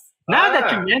 Now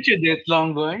that you mentioned it,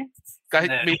 Longboy.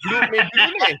 Kahit may blue na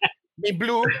eh. May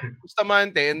blue,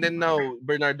 Bustamante, and then now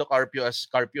Bernardo Carpio as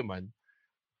Carpio man.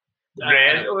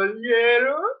 Red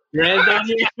Oliero?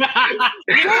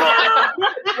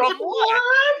 From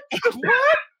what?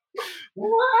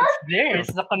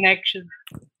 There's the connection.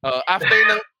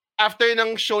 After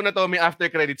ng show na to, may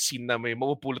after credit scene na may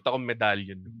mapupulot akong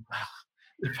medallion.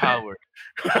 The power.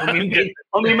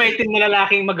 May maitim na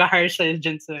lalaking mag-hire sa'yo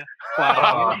dyan sa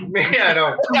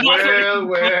well.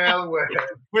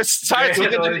 We're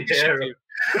starting with the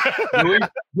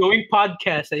Doing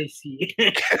podcast, I see.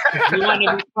 You want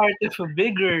to be part of a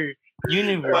bigger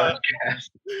universe. Podcast.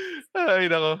 Ay,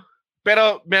 nako.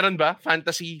 Pero meron ba?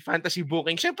 Fantasy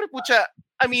booking? Siyempre po siya,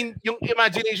 I mean, yung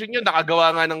imagination nyo,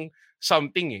 nakagawa nga ng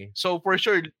something eh. So for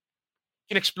sure,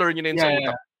 in-explore nyo na yun sa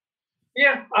utak.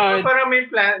 Yeah, parang may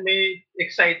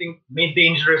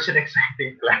dangerous and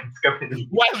exciting plans kami.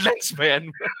 Wildlands ba yan?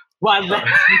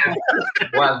 Wildlands.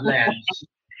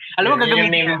 Alam mo,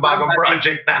 gagawin yung bagong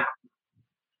project na.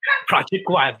 Project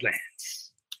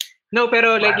Wildlands. No,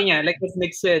 pero like what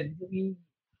Nick said,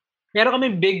 meron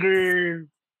kami bigger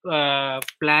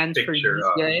plans for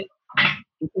these guys,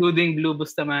 including Blue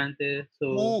Bustamante.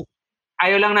 So,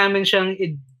 ayaw lang namin siyang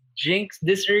i-jinx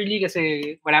this early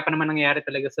kasi wala pa naman nangyayari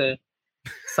talaga sa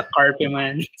Carpe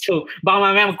man. So, baka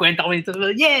mamaya magkwenta ko nito.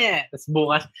 Yeah! Tapos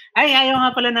bukas, ayaw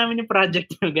nga pala namin yung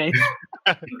project nyo, guys.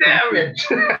 Damn it!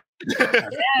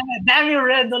 Damn you,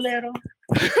 Red Olero.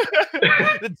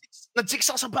 Nag-six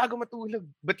ako sa Bago Matulog.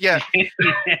 But yeah.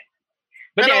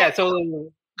 But yeah, so...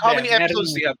 How many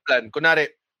episodes do you have planned? Kunwari,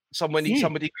 somebody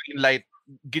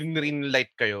green light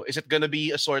kayo. Is it gonna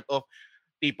be a sort of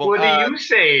tipong... What do you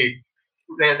say?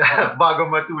 Bago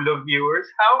Matulog viewers,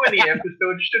 how many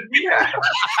episodes should we have?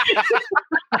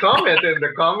 Comment in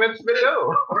the comments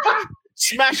below.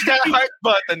 Smash that heart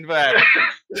button, pare.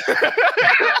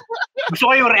 Gusto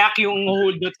ko yung react yung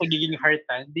hold out pagiging heart,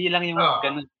 ha? Hindi lang yung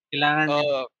ganun.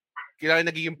 Kailangan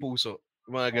nagiging puso.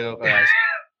 Mga ganun kasi.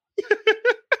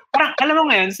 Parang, alam mo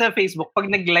ngayon, sa Facebook, pag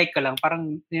nag-like ka lang,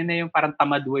 parang, yun na yung parang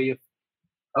tamad way of,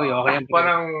 okay.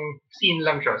 Parang scene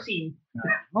lang siya. Scene.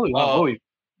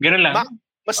 Ganun lang.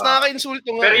 Mas nakaka-insulto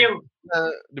nga. Pero yung,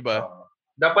 di ba?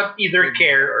 Dapat either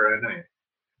care or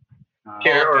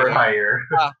care or higher.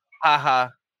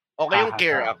 Okay yung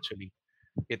care, actually.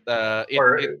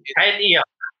 Kahit iyak.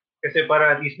 Kasi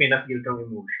para at least may na-feel kang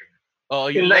emotion.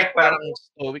 Yung like parang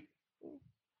stoic.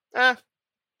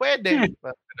 Pwede.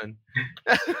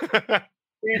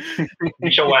 Hindi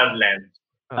siya Wildlands.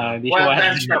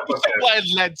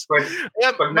 Wildlands.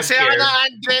 Masaya ka na,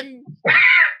 Andren.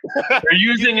 We're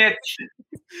using it.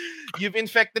 You've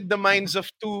infected the minds of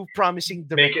two promising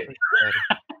directors.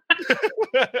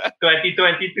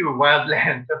 2022,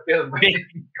 Wildlands, the film.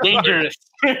 Dangerous.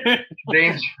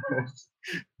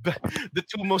 The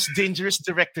two most dangerous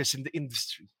directors in the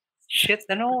industry. Shit,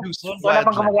 wala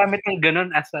pang gumagamit ng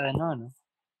ganun as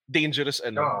dangerous,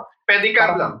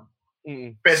 pedicab lang.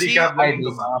 Pedicab lang.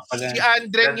 Si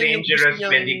Andren, the dangerous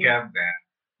pedicab.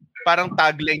 Parang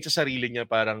tagline sa sarili niya,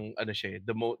 parang siya,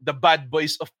 the bad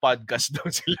boys of podcast daw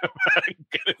sila.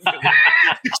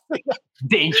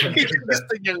 Dangerous.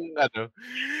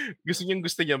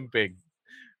 Gusto niyang peg.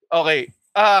 Okay.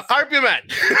 Carpyman.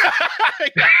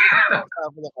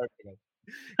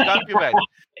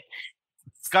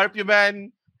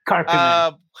 Carpyman.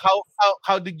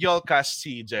 How did y'all cast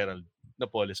si Gerald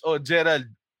Napoles? Gerald,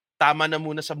 tama na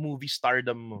muna sa movie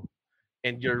stardom mo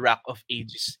and your Rock of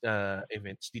Ages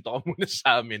events. Dito ka muna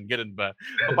sa amin. Ganun ba?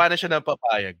 Paano siya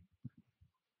napapayag?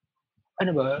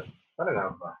 Ano ba?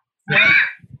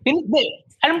 Hindi.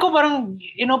 Alam ko parang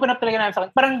in-open up talaga namin sa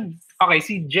akin. Parang, okay,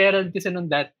 si Gerald kasi nung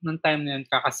time na yun,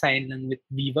 kakasign lang with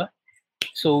Viva.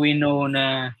 So we know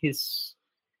na his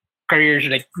career is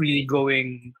like really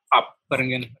going up. Parang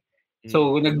gano'n.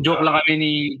 So nag-joke lang kami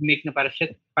ni Nick na parang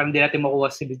shit, parang di natin makuha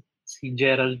si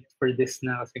Gerald for this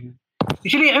na kasi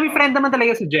usually, friend naman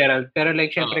talaga si Gerald. Pero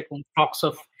like, syempre, kung talks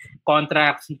of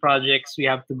contracts and projects, we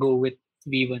have to go with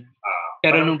Viva.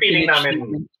 Pero nung feeling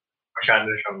namin, masyado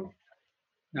siyang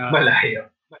malayo.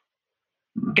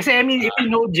 Kasi if you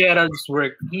know Gerald's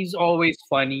work, he's always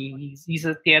funny. He's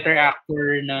a theater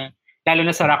actor na, lalo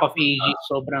na sa Rock of Ages,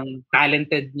 sobrang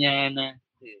talented niya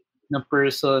na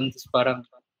person. Parang,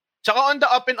 tsaka on the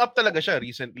up and up talaga siya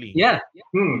recently. Yeah.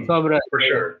 Sobra. For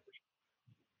sure.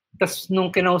 Tapos nung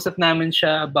kinausap namin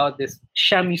siya about this,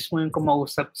 siya mismo yung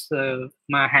kumausap sa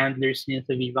mga handlers niya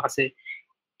sa Viva kasi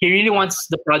he really wants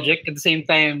the project. At the same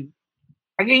time,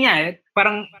 again nga,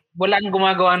 parang wala nang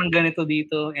gumagawa ng ganito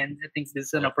dito and I think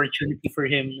this is an opportunity for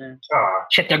him na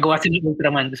shit, gagawa siya ng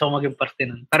Ultraman. Gusto ko maging parte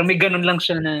nun. Parang may ganun lang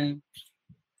siya na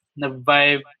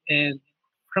vibe and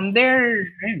from there,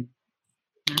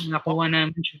 nakuha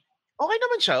namin siya. Okay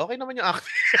naman yung acting.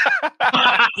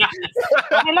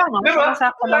 Okay lang, diba?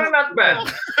 Sakto lang. Not bad.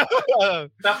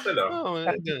 Sakto lang.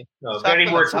 Very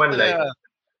workmanlike.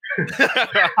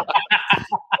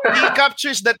 He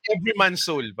captures that every man's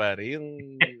soul, pare.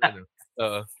 Yung,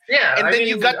 Yeah, and then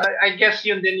you got... I guess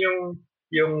yun din yung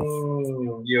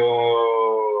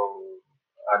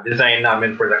design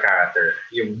namin for the character.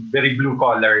 Yung very blue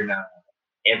collar na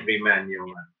everyman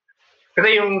yung...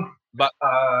 Kasi yung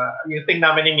thing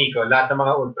namin ni Miko, lahat ng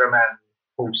mga Ultraman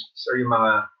hosts or yung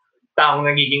mga taong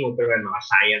nagiging Ultraman, mga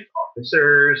science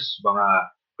officers, mga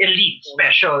elite,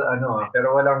 special,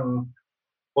 pero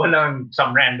walang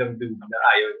some random dude na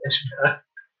ayaw niya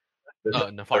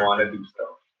wanna do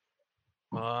stuff.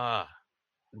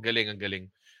 Ang galing.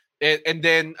 And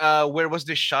then, where was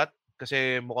this shot?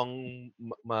 Kasi mukhang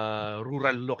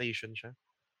rural location siya.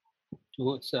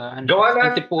 Sa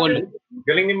Antipolo.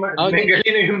 Galing ni galing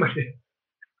na yung mali.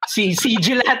 Si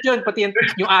CG lahat yun, pati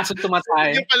yung aso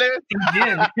tumatay. CG pala yun. CG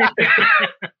yun.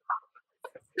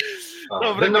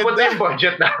 Doon na po yung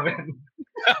budget namin.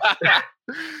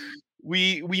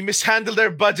 We mishandled our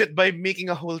budget by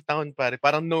making a whole town, pare.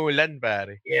 Parang Nolan,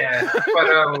 pare. Yeah.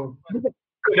 Parang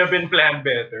could have been planned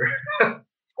better.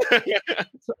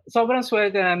 Sobrang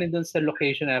swerte namin doon sa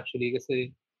location actually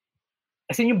kasi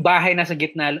yung bahay nasa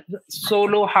gitna,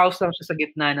 solo house lang siya sa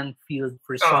gitna ng field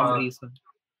for some reason.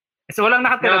 Kasi walang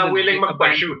nakatira doon. Willing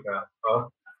magpa-shoot.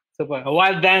 So,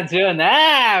 Wildlands yun.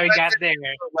 We got there.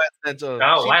 Wildlands.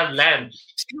 Wildlands.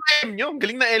 Sino LM nyo?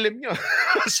 Galing na LM nyo.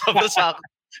 Sobrang sakit.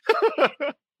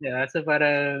 Yeah, so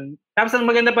parang... Tapos ang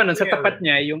maganda pa nun, sa tapat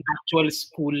niya, yung actual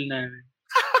school na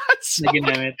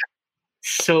ginamit.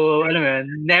 So, alam mo yun,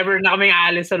 never na kaming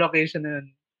aalis sa location na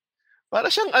yun.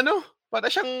 Para siyang Para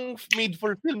siyang made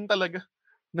for film talaga.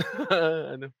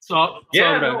 Ano?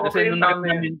 Sobrang. Kasi nung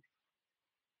namin,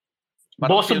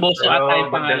 boso-boso ata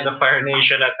yung pangalan. The Fire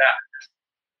Nation attack.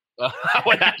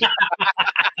 Wala na.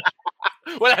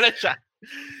 Wala na siya.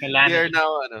 They are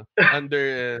now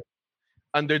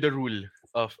under the rule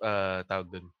of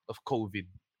tawag dun, of COVID.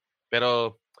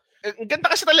 Pero ang ganda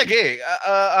kasi talaga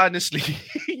honestly.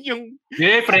 Yung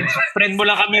friend mo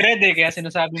lang kami Red kaya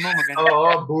sinasabi mo maganda.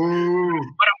 Oo, boo.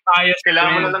 Parang bias.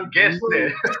 Kailangan mo na lang guest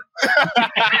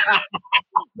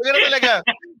Maganda talaga.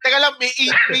 Teka lang, may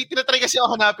tinatry kasi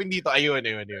ako hanapin dito. Ayun.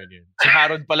 Si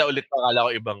Harold pala ulit, akala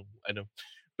ko ibang ano.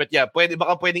 But yeah,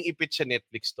 baka pwedeng i-pitch sa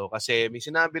Netflix to kasi may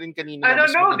sinabi rin kanina. I don't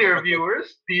know, dear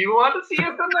viewers. Do you want to see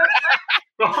it on Netflix?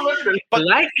 But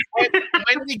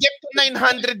when we get to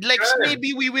 900 likes,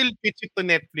 maybe we will pitch it to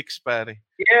Netflix, pare.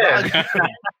 Yeah.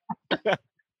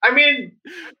 I mean,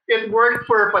 it worked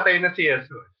for Patay na si Jesus.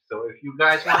 So if you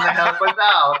guys want to help us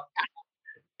out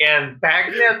and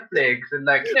tag Netflix and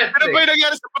like Netflix. Ano ba yung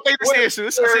nangyari sa Patay na si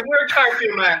Jesus? We're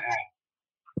Cartoon Man.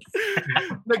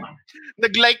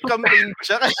 Nag-like campaign ko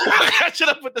siya kaya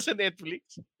siya napunta sa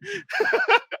Netflix.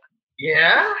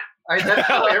 Yeah? That's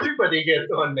how everybody gets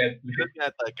on Netflix.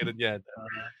 Ganun yata.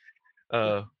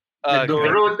 The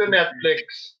road to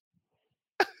Netflix.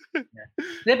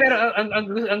 Pero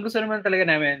ang gusto naman talaga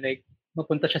namin, like,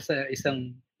 mapunta siya sa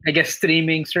isang, I guess,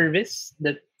 streaming service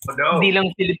that hindi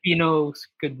lang Filipinos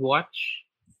could watch.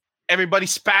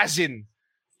 Everybody's spazzing.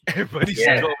 Everybody's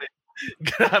going.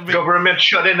 Grabe. Government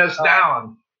shutting us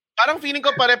down. Parang feeling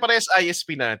ko pare-pares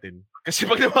ISP natin. Kasi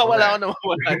pag nawawala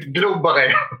din. Globe ba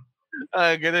kayo?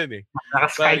 Ganun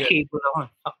Naka-Sky cable ako.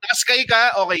 Naka-Sky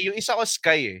ka? Okay, yung isa ko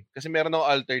Sky Kasi meron ako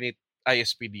alternate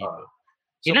ISP dito.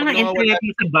 So, yun ang internet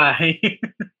mo sa bahay.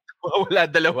 Wala,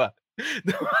 dalawa.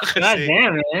 Kasi, God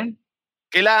damn, man.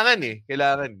 Kailangan.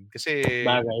 Kasi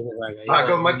bagay.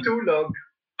 Bago matulog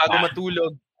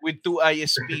with 2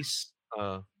 ISPs.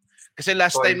 Kasi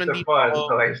last time nandito ako,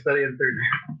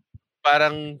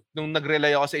 parang nung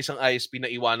nag-rely ako sa isang ISP na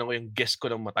iwanan ko yung guest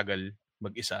ko ng matagal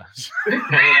mag-isa.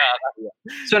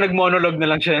 So nag-monologue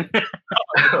na lang siya.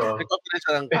 Nag-conference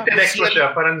lang. Text mo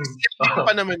siya, parang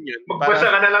pa naman yun. Magbasa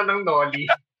ka na lang ng Noli.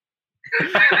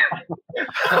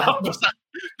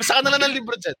 Basa ka na lang ng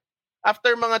libro dyan.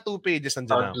 After mga 2 pages,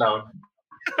 nandiyan out loud.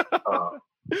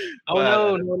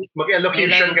 No.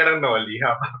 Mag-allocation ka ng Noli.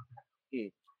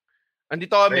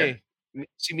 Andito kami.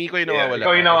 Si Miko yung nawawala.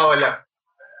 Ikaw yung nawawala.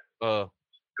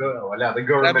 Wala. The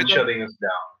government shutting us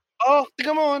down.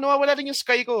 Tingnan mo. Nawawala rin yung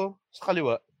Sky ko sa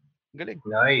kaliwa. Galing.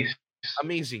 Nice.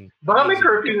 Amazing. Baka may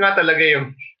curfew nga talaga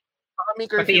yung... Baka may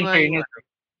curfew nga yung...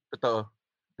 Totoo.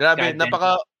 Grabe.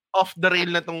 Napaka off the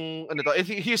rail na tong ano to.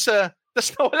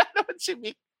 Tapos nawala naman si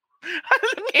Mick. Ano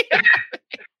nangyayari?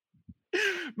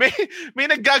 may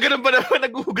naggaganon pa naman,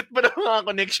 naghuhugot pa ng mga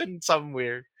connection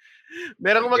somewhere.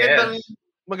 Merong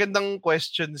magandang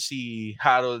question si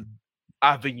Harold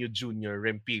Avenue Jr.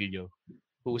 Rempilio,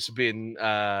 who's been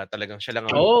talagang siya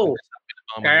lang ang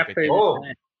character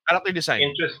design.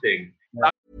 Interesting.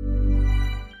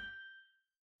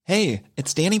 Hey,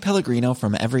 it's Danny Pellegrino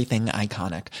from Everything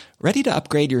Iconic. Ready to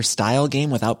upgrade your style game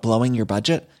without blowing your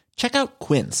budget? Check out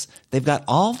Quince. They've got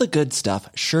all the good stuff,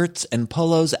 shirts and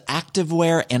polos,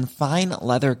 activewear, and fine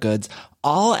leather goods,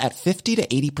 all at 50 to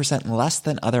 80% less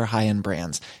than other high-end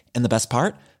brands. And the best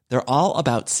part? They're all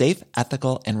about safe,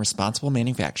 ethical, and responsible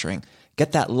manufacturing.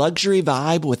 Get that luxury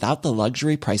vibe without the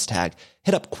luxury price tag.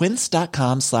 Hit up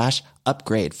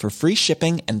quince.com/upgrade for free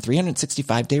shipping and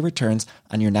 365-day returns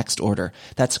on your next order.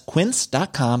 That's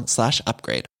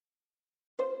quince.com/upgrade.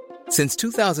 Since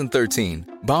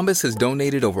 2013, Bombas has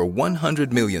donated over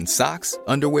 100 million socks,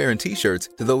 underwear, and T-shirts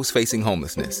to those facing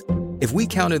homelessness. If we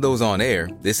counted those on air,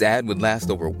 this ad would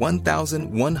last over 1,157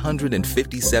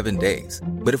 days.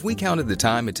 But if we counted the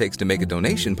time it takes to make a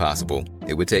donation possible,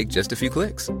 it would take just a few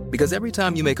clicks. Because every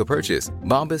time you make a purchase,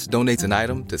 Bombas donates an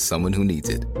item to someone who needs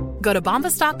it. Go to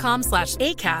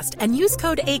bombas.com/ACAST and use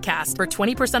code ACAST for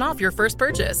 20% off your first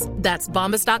purchase. That's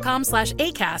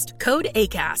bombas.com/ACAST, code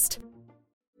ACAST.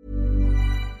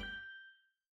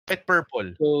 Bakit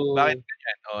purple? Bakit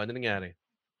ganyan? Ano nangyari?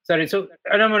 Sorry, so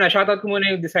shoutout ko muna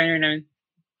yung designer namin,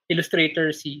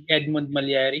 illustrator si Edmund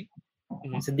Malyari.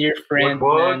 He's a dear friend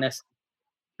na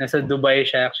nasa Dubai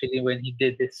siya actually when he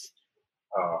did this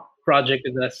project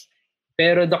with us.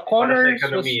 Pero the colors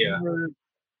was yung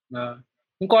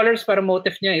colors para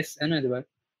motif niya is di ba?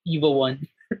 Evo 1.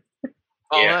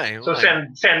 So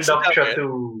send off siya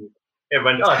to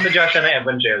sadya siya na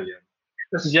Evangelion.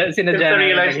 Sinadya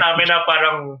na-realize namin na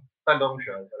parang talong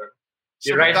siya.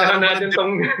 I-write na natin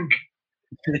tong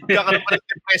Kakaroon pa ng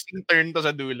depressing turn to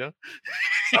sa dulo.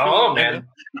 Oo, man.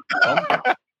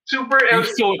 Super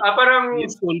parang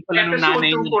episode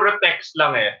 2 puro text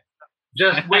lang eh.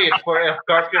 Just wait for F.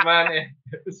 Cartman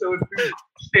episode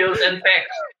 2, stills and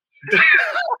text.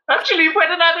 Actually,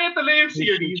 pwede natin ituloy yung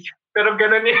series. Pero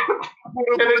ganun yung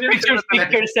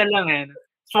Pictures na lang eh.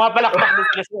 Sumapalakpak na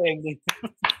sila sa ending.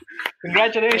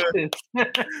 Congratulations.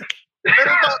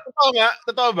 Pero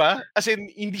totoo ba? As in,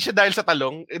 hindi siya dahil sa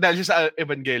talong, dahil siya sa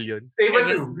Evangelion.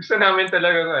 Gusto namin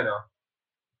talagang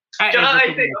Tsaka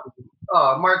I think,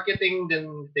 marketing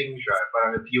din thing siya.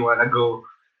 Parang if you wanna go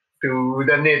to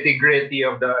the nitty-gritty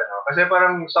of the kasi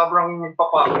parang sobrang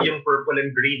nagpapop yung purple and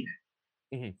green.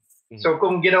 So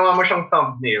kung ginawa mo siyang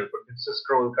thumbnail, pag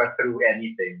scroll ka through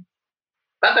anything,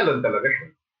 tatalon talaga siya.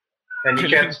 And you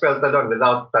can't spell talon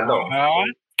without talong.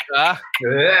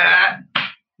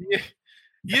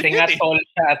 Kasi nga tall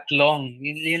siya at long.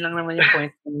 Yun lang naman yung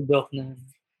point ng Doc na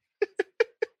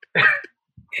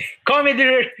comedy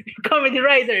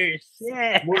writers.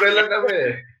 Yeah. Mura lang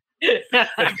kami. It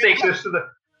takes us to the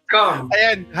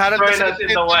Ayan, Harold, join us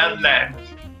in the wildlands.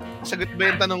 Sagot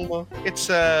ba yung tanong mo? It's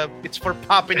for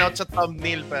popping out sa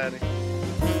thumbnail, pare.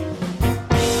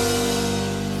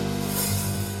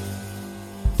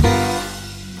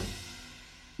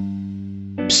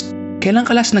 Psst, kailan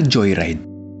ka last nag-joyride?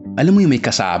 Alam mo yung may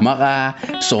kasama ka,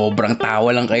 sobrang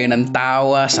tawa lang kayo ng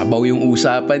tawa, sabaw yung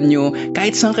usapan nyo,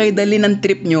 kahit saan kayo dali ng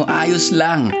trip nyo, ayos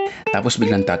lang. Tapos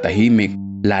biglang tatahimik,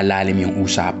 lalalim yung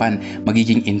usapan,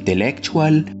 magiging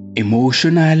intellectual,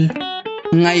 emotional.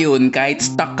 Ngayon, kahit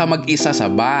stuck ka mag-isa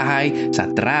sa bahay, sa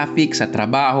traffic, sa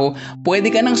trabaho, pwede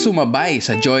ka nang sumabay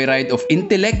sa joyride of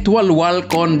intellectual wall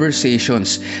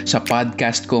conversations sa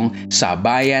podcast kong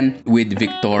Sabayan with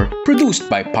Victor, produced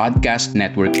by Podcast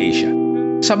Network Asia.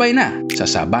 Sabay na sa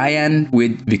Sabayan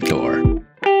with Victor.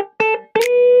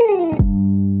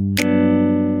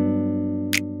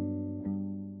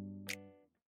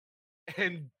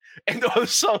 And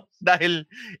also, dahil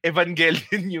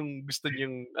Evangelion yung gusto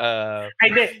niyong...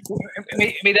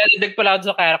 May dadadag pala ako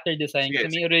sa character design.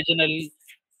 Kasi may original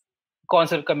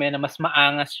concept kami na mas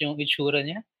maangas yung itsura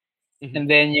niya. Mm-hmm. And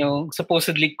then yung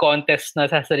supposedly contest na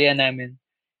sasarian namin,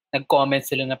 nag-comment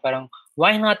sila na parang,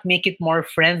 why not make it more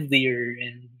friendlier?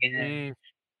 And ganyan.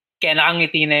 Kaya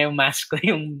nakangiti na yung mask ko,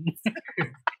 yung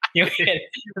head.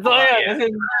 So,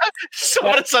 kasi...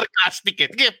 Sobrang sarcastic eh.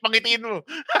 Sige, pangitiin mo.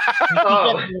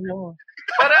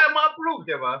 Para ma-approve,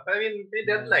 diba? I mean, may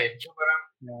deadline. So, parang,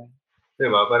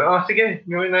 diba? Parang, sige,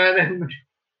 gawin natin.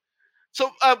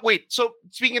 So, wait. So,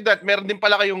 speaking of that, meron din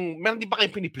pa kayong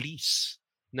piniplease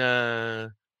na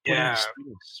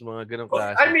mga ganong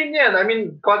klase. I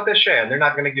mean, contest siya. They're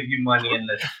not gonna give you money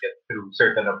unless you get through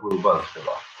certain approvals,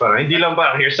 diba? Parang, hindi lang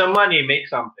ba, here's some money, make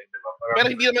something, diba? Parang, pero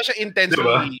hindi naman siya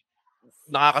intensely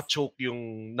nakaka-choke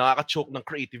ng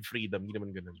creative freedom. Hindi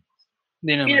naman ganun.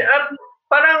 Hindi naman.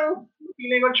 Parang,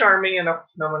 feeling ko charming enough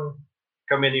naman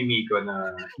kami ni Miko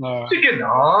na, sige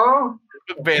na.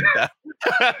 Benta.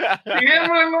 Sige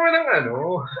mo lang naman ng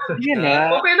Sige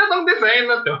na. Okay na tong design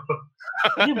na to.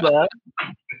 Diba?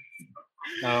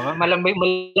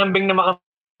 Malambing naman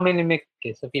kami ni Mick.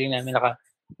 So, feeling namin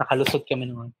nakalusot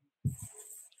kami naman.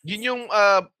 Yun yung,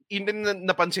 yun din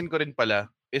napansin ko rin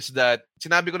pala, is that,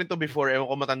 sinabi ko rin to before, ewan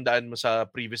ko matandaan mo sa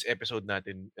previous episode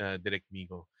natin, Direct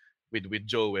Miko, with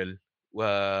Joel,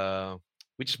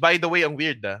 which is, by the way, ang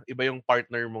weird, iba yung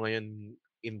partner mo ngayon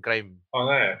in crime.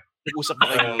 Okay. Nag-usap na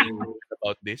kayo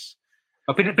about this?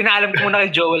 Pinaalam ko muna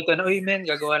kay Joel to na, uy men,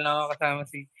 gagawa lang ako kasama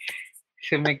si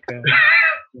Mick.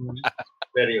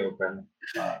 Very open.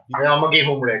 Kaya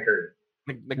mag-home record.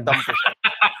 Nagtampo siya.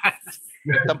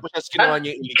 Nagtampo siya, ginawa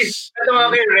niya yung ilis. Ito mga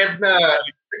kay Red na,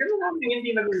 gano'n namin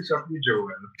hindi nag-usap ni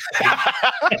Joel.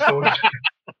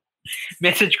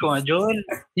 Message ko nga, Joel,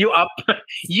 you up.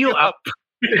 You up.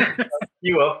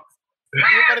 You up.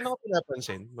 Yung pa rin ako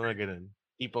pinapansin, mga ganun.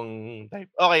 Tipong type.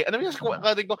 Okay, ano yung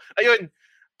sasabi ko? Ayun,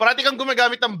 parati kang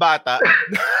gumagamit ng bata.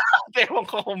 Ewan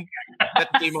ko kung that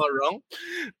came out wrong.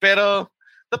 Pero,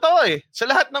 totoo sa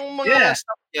lahat ng mga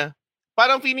stuff niya,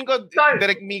 parang feeling ko,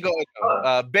 Direct Miko,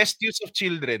 best use of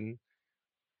children.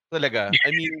 Talaga. I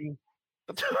mean,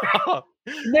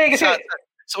 kasi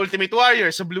sa Ultimate Warrior,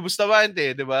 sa Blue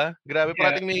Bustamante, di ba? Grabe,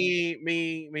 parating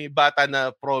may bata na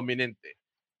prominent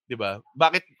di ba?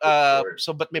 Bakit,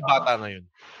 so ba't may bata ngayon?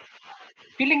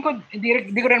 Feeling ko,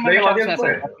 hindi ko rin naman masyadong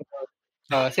sinasabi.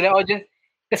 Sila audience,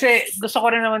 kasi gusto ko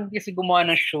rin naman kasi gumawa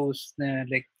ng shows na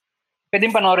like,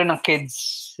 pwedeng panoorin ng kids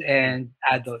and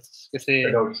adults. Kasi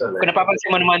kung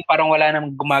napapansin mo naman, parang wala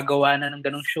namang gumagawa na ng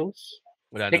ganong shows.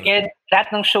 Like, lahat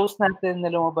ng shows natin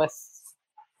na lumabas,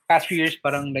 past few years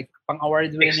parang like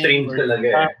pang-award winning. Extremes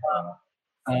talaga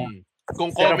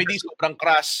Kung comedy, sobrang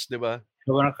crass, di ba?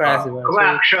 Sobrang crass, di ba? Kung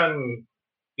action,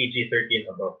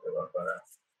 PG-13 above, di ba?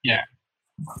 Yeah.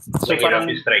 So parang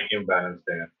strike yung balance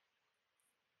na yun.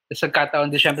 Sa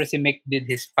kataon din, syempre si Mick did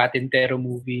his Patintero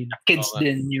movie na kids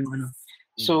din yung ano.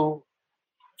 So,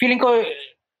 feeling ko,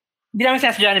 hindi namin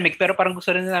sinasadya ni Mick, pero parang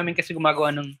gusto rin namin kasi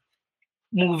gumagawa ng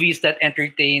movies that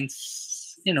entertains,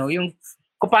 yung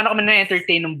kung paano kami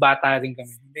na-entertain ng bata rin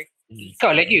kami. Like,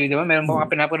 ikaw, like you, di ba? Meron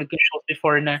mga pinapanood ko shows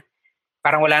before na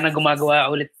parang wala nang gumagawa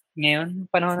ulit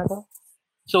ngayon, panahon na to.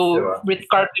 So, with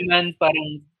Cartman,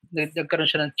 parang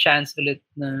nagkaroon siya ng chance ulit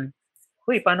na,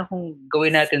 paano kung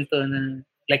gawin natin to na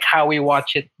like how we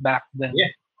watch it back then.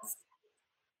 Yeah.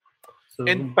 So,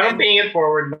 and parang paying it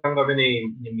forward lang kami ni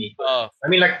Miko. I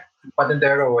mean, like,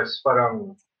 Patintero was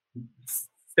parang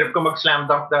trip ko mag-slam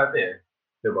dunk dati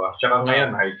diba? Tsaka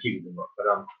ngayon, high Q, diba?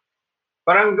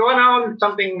 Parang gawa na ako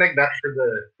something like that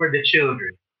for the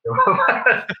children. Diba?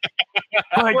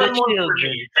 For the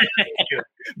children.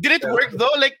 Did it work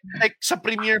though? Like sa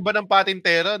premiere ba ng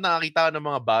Patintero, nakakita ka ng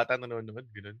mga bata nanonood?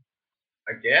 Ganun?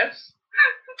 I guess.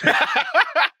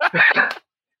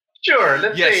 Sure,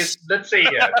 let's say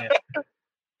yeah.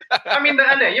 I mean,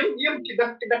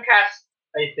 the cast,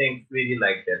 I think, really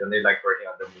liked it, and they liked working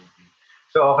on the movie.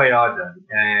 So okay ako dun.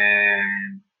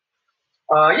 And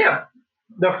yeah,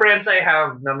 the friends I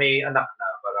have na may anak na,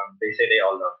 parang they say they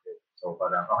all love it. So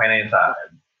parang okay na yun sa akin.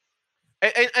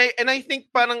 And I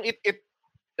think parang it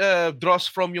draws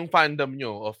from yung fandom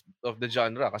nyo of the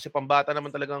genre kasi pambata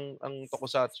naman talagang ang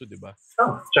tokusatsu, di ba?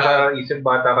 Tsaka isip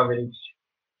bata kami.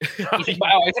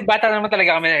 Isip bata naman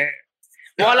talaga kami.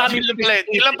 Wala kami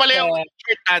ilan pala yung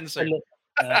short answer.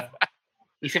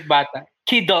 Isip bata.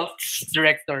 Kidults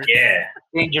director. Yeah.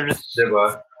 Dangerous.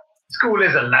 Diba? School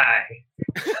is a lie.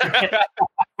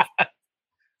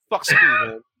 Fuck school,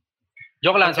 man.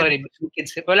 Joke lang, sorry.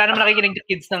 Kids. Wala naman nakikinig ng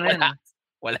kids na ngayon.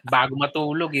 Wala. Bago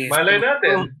matulog eh. Malay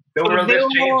natin. The world has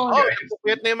changed, guys.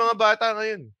 Kuyat na yung mga bata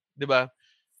ngayon. Diba?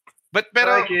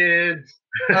 Pero, kids.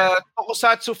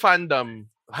 Tokusatsu fandom,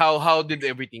 how did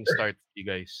everything start, you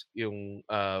guys? Yung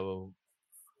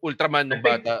Ultraman ng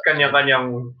bata.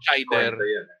 Kanya-kanyang Shider.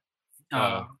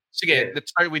 Sige,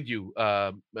 let's start with you,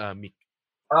 Mick.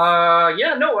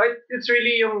 Yeah, no, it's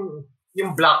really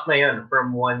yung block na yan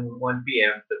from 1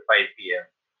 p.m. to 5 p.m.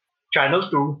 Channel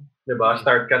 2, diba?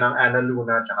 Start ka ng Ana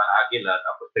Luna tsaka Agila,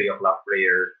 tapos 3 o'clock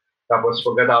prayer. Tapos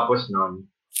pagkatapos nun,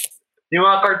 yung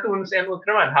mga cartoons and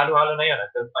Ultraman, halo-halo na yan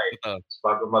until 5.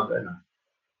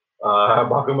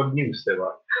 Bago mag-news,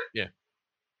 diba? Yeah.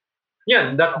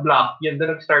 Yan, that block, yan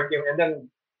doon nag-start yung, and then,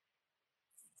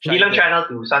 hindi lang Channel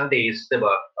 2, Sundays, diba?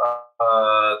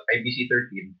 IBC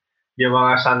 13, yung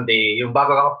mga Sunday, yung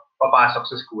bago ka papasok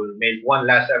sa school, may one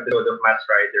last episode of Masked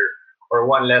Rider, or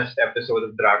one last episode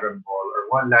of Dragon Ball, or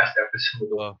one last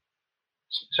episode of,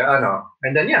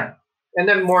 and then, yeah. And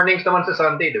then, mornings naman sa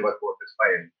Sunday, diba? 4 to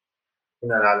 5.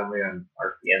 Naalala mo yan,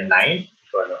 RPN 9?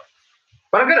 So,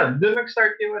 parang ganun, doon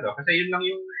nag-start yung, kasi yun lang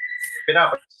yung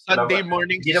Sunday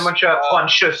morning. Hindi naman siya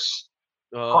conscious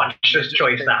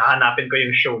choice na hahanapin ko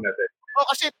yung show na to.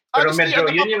 Kasi pero medyo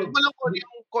yun yung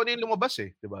kung ano yung lumabas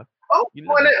eh, di ba?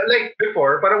 Like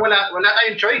before, parang wala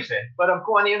tayong choice eh. Parang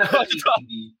kung ano yung nasa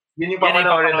TV, yun yung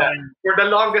papanoorin na. For the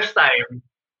longest time,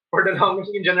 for the longest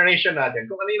generation natin,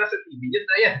 kung ano yung nasa TV, yun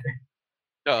na yan.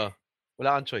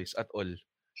 Wala kang choice at all.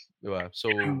 Di ba? So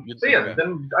yeah,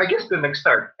 then I guess doon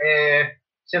nag-start.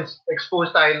 Since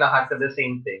exposed tayo lahat to the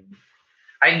same thing,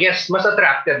 I guess mas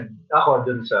attracted ako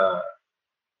dun sa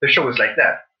the shows like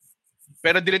that.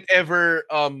 Pero did it ever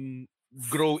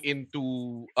grow into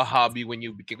a hobby when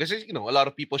you became? Kasi a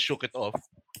lot of people shook it off,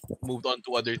 moved on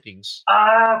to other things.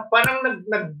 Parang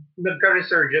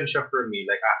nagka-resurgence siya for me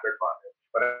like after college.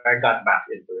 But I got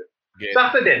back into it. Yeah.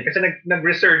 Sakto din kasi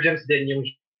nag-resurgence din yung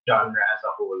genre as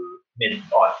a whole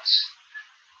mid-aughts.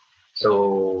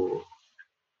 So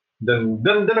Doon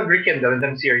nag-rekindle and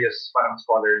then serious parang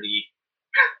scholarly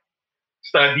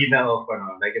study na of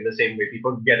like in the same way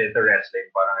people get into wrestling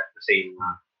parang at the same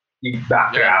yung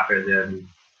backtrack and then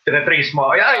tinatrace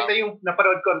mo ito yung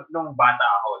napanood ko nung bata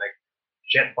ako like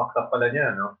shit fucked up pala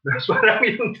niya no mas parang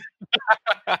yung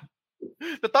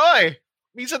totoo eh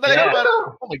minsan talaga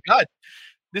parang oh my god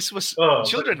this was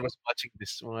children was watching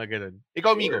this mga ganun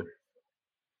ikaw Miko.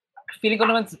 Feeling ko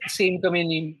naman same kami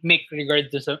ni Mick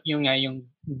regard to yung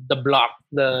the block,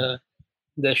 the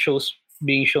shows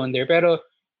being shown there. Pero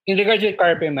in regards to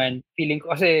Carpeman, feeling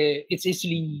ko kasi it's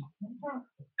easily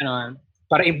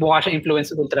para ibuka siya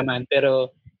influence of Ultraman.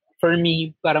 Pero for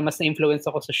me, para mas na-influence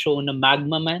ako sa show na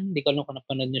Magma Man. Hindi ko alam kung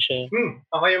napanood niyo siya.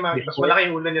 Okay, mas malaki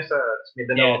yung ulo niya sa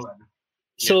Mindanao. Yes.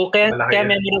 So, kaya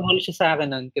memorable siya sa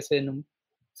akin nun. Kasi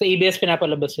sa ABS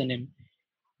pinapalabas yun.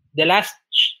 The last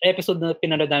episode na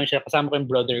pinanood namin siya, kasama ko yung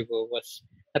brother ko, was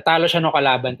natalo siya ng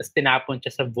kalaban, tapos tinapon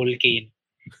siya sa volcano.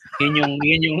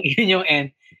 Yun yung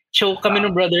end. So, kami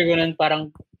ng brother ko nun,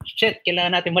 parang, shit,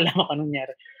 kailangan natin malaman kung anong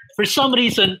nangyari. For some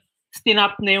reason,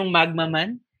 tinap na yung Magma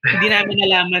Man. Hindi namin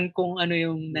nalaman kung ano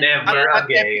yung... Never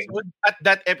again. At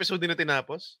that episode din na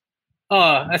tinapos?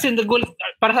 As in, the goal,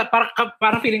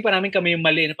 parang feeling pa namin kami yung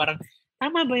mali. Na parang,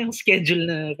 tama ba yung schedule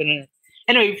na...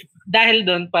 Anyway, dahil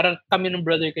doon, parang kami ng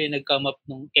brother ko yung nag-come up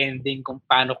ng ending kung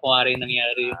paano kung ano yung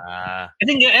nangyari. I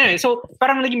think, anyway, so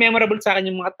parang naging memorable sa akin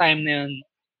yung mga time na yun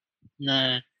na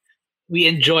we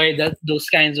enjoyed those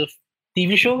kinds of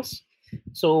TV shows.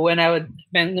 So when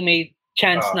may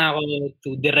chance na ako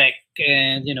to direct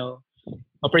and,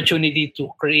 opportunity to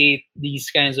create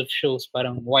these kinds of shows,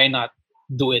 parang why not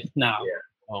do it now? Yeah.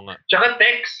 Oo nga. Tsaka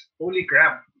text, holy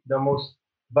crap, the most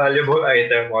valuable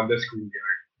item on the schoolyard.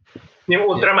 Yung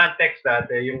Ultraman text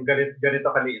dati, yung ganito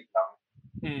kaliit lang.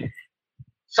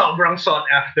 Sobrang sought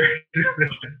after.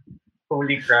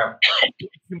 Holy crap.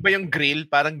 Yung ba yung grill?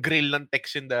 Parang grill ng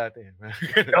text yun dati.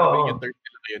 Yung third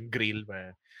yun, grill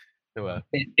pa. Diba?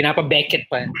 Pinapa-Beckett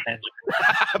pa.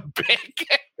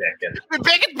 Beckett? May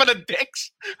Beckett pa ng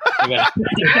text? Diba?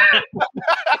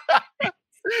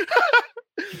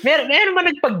 Meron ba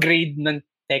nagpag-grade ng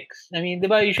text? I mean, di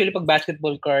ba usually pag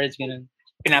basketball cards, ganun,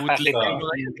 pinapa-click.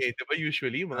 Diba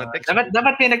usually, mga text?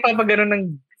 Dapat may nagpapagano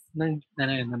ng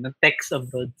text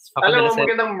of roads. Alam mo,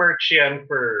 magandang merch yan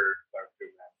for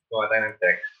gawa tayo ng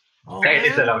text. Kahit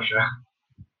isa lang siya.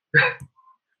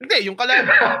 Hindi, yung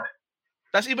kalaban.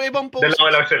 Tapos iba-ibang posts.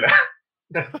 Dalawa lang sila.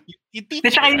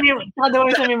 Tsaka daw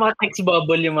may mga text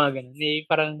bubble yung mga ganun.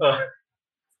 Parang...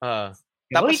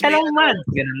 Tapos talong man.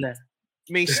 Ganun na.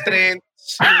 May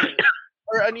strengths.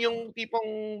 Or ano yung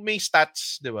tipong may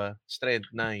stats, di ba?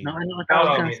 Strength 9.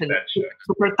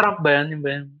 Super trap ba yan?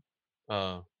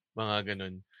 Mga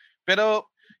ganun. Pero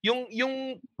yung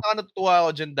natutuwa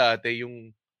ko dyan dati,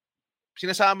 yung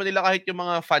sinasama nila kahit yung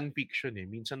mga fan fiction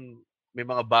minsan may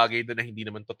mga bagay doon na hindi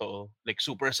naman totoo. Like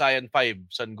Super Saiyan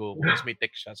 5 Son Goku. Tapos may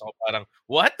text siya. So parang,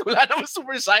 what? Wala naman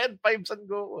Super Saiyan 5 Son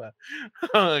Goku.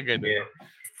 Ganun. Yeah.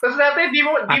 Tapos dati, di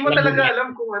mo talaga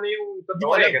alam kung ano yung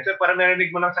totoo. Kasi parang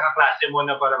narinig mo lang sa kaklase mo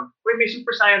na parang, wait, may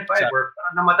Super Saiyan 5 or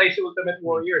namatay si Ultimate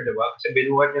Warrior, di ba? Kasi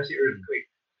binuhat niya si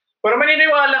Earthquake. Parang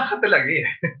maniniwala ka talaga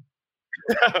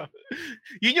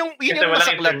yun yung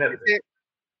masaklat. Kasi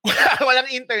walang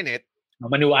internet.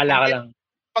 Maniwala ka lang.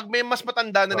 Pag may mas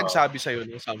matanda na nagsabi sa'yo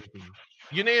ng something,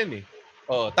 yun na yun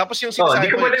tapos yung sinasabi mo...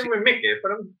 Hindi ko wala yung mimic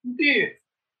parang hindi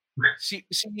Si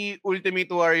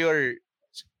Ultimate Warrior,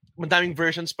 madaming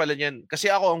versions pala niyan. Kasi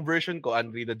ako, ang version ko,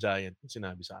 Andre the Giant,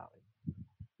 sinabi sa akin.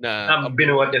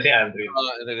 Binuhat niya si Andre.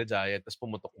 Andre the Giant, tapos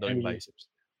pumutok daw yung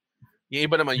biceps. Yung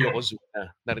iba naman,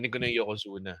 Yokozuna. Narinig ko na yung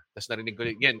Yokozuna. Tapos narinig ko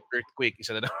yan, Earthquake,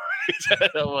 isa na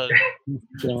naman.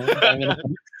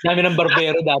 Dami ng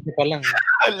barbero dati pa lang.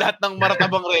 Lahat ng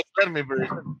maratabang wrestler may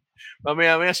version.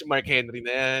 Mamaya-maya si Mark Henry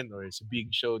na yan, or si Big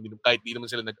Show, kahit di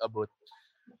naman sila nag-abot.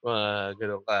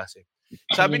 Ganun klase.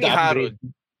 Sabi ni Harold,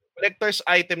 collector's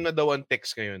item na daw ang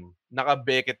text ngayon.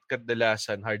 Naka-Beckett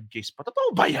kadalasan, hard case.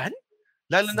 Patotoo ba yan?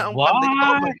 Lalo na ang panday.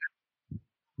 Totoo ba yan?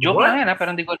 Joke lang yan,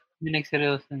 pero hindi ko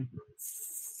nag-seryosan.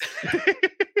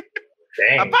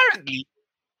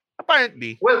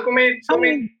 Apparently. Well, kung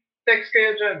may text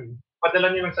kayo dyan, padala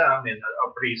nyo lang sa amin.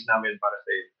 I'll praise namin para sa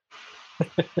iyo.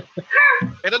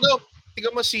 Ito daw,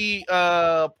 tingnan mo si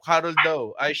Harold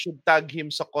daw. I should tag him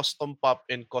sa custom pop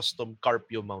and custom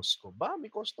Carpio mouse ko.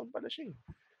 May custom pala siya.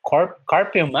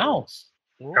 Carpio mouse?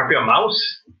 Carpio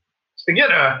mouse? Tingnan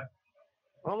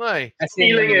Oo nga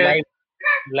Feeling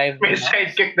live may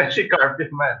sidekick na si Carpio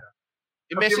man.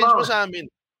 I-message mo sa amin.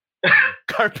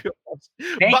 Carpio mouse.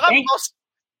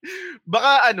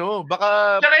 Baka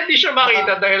Tsaka hindi siya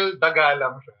makita dahil daga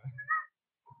lang siya.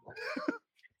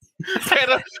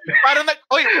 Pero parang hindi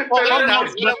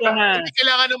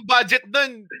kailangan ng budget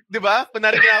doon, 'di ba?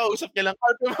 Kunwari kinakausap niya lang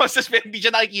Carpio mouse, hindi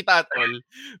siya nakikita at all.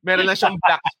 Meron lang siyang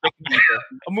black spec dito.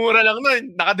 Mura lang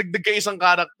nun, nakadagdag ka isang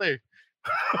karakter.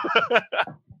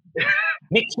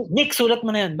 Nick, sulat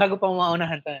mo na yan bago pa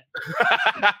maunahan tayo.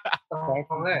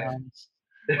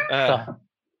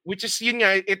 Which is yun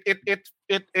nga,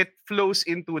 it flows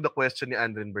into the question ni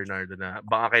Andren Bernardo na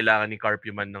baka kailangan ni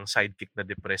Carpio man ng sidekick na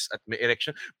depressed at may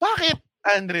erection. Bakit,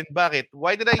 Andren? Bakit?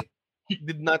 Why did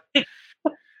not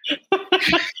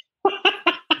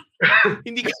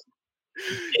hindi ko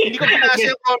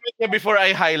binasa yung comment niya before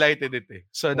I highlighted it eh.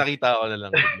 So nakita ko na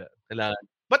lang. Kailangan.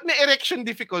 But may erection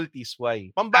difficulties.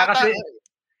 Why? Pambata.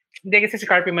 Hindi kasi si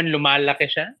Carpy Man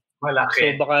lumalaki siya.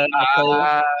 Malaki. So baka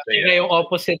yung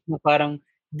opposite na parang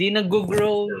di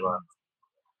nag-grow. Diba?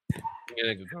 Hindi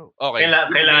nag-grow. Okay.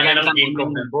 Kailangan ng ginkgo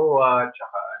biloba,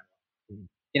 tsaka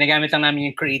ginagamit lang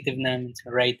namin yung creative namin sa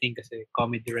writing kasi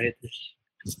comedy writers.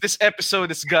 This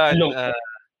episode is gone.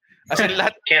 As in,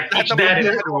 lahat ng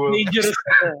dangerous.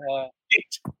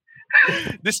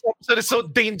 This episode is so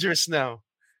dangerous now.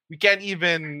 We can't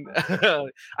even...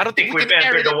 I don't think we we've can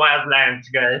entered the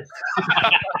wildlands, guys.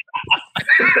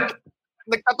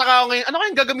 Nagtataka ako ngayon, ano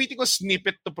kayang gagamitin ko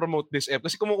snippet to promote this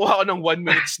episode? Kasi kumukuha ko ng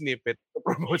 1-minute snippet to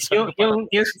promote. yung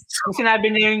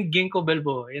sinabi niya yung ginkgo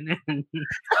biloba. Yun.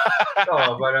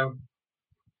 Parang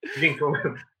ginkgo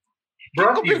biloba.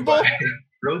 Ginkgo biloba?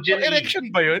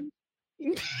 Erection ba yun?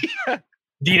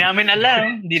 Di namin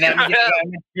alam. Di namin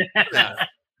ginagamit.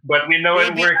 But we know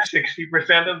it works 60%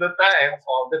 of the time,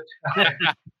 all the time.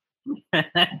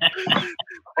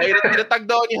 Ay, tinatag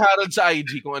daw ni Harold sa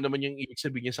IG kung ano man yung ibig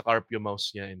sabihin niya sa Carpio mouse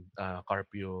niya and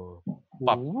Carpio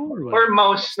pop. Or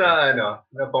mouse na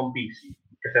pang PC.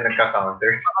 Kasi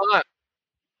nagka-counter.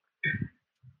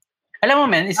 Alam mo,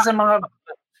 man, isa sa mga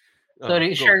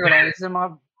share ko lang, isa sa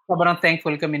mga sobrang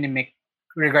thankful kami ni Mick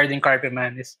regarding Carpio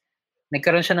Man is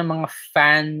nagkaroon siya ng mga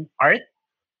fan art.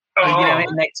 Hindi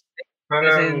namin next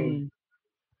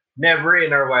never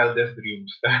in our wildest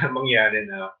dreams mangyari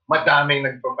na madaming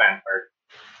nagpa-fan art.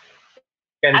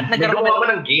 And at nagkaroon pa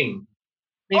ng game.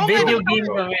 May video game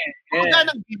kami.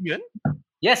 Magkano ng game yun?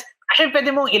 Yes. Actually,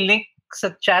 pwede mong i-link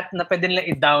sa chat na pwede nila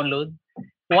i-download.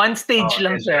 One stage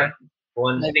lang siya.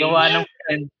 One stage. Nagawa ng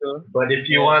friend ko. But if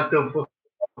you want to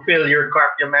fulfill your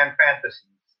Carpio Man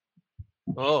fantasies,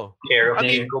 care of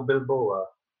Ginkgo biloba.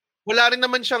 Wala rin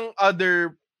naman siyang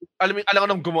other... Alam ko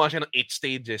nang gumawa siya ng 8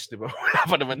 stages, di ba? Wala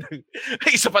pa naman.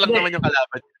 Isa pa lang naman yung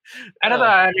kalaban.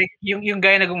 Like, yung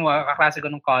guy na gumawa, kaklase ko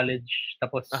nung college.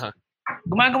 Tapos,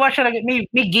 gumagawa siya,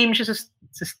 may game siya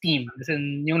sa Steam. Kasi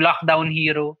yung Lockdown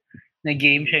Hero na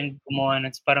game siya yung gumawa.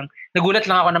 Parang, nagulat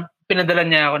lang ako na pinadala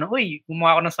niya ako na, uy,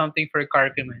 gumawa ako ng something for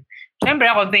Carpio Man. Siyempre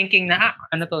ako thinking na,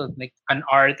 ano to, like an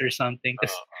art or something.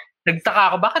 Tapos,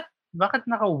 nagtaka ako, bakit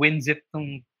naka-WinZip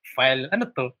tong file? Ano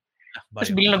to?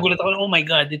 Tapos bilang nagulat ako, oh my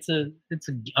God, it's a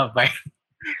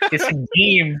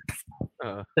game.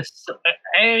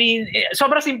 I mean,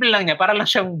 sobrang simple lang niya. Para lang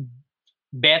siyang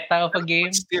beta of a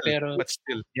game. But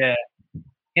still. Yeah.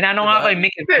 Inano nga ako,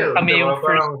 Mick,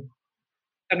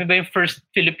 kami ba yung first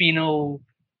Filipino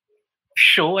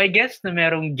show, I guess, na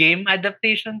merong game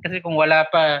adaptation? Kasi kung wala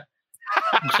pa,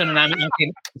 gusto namin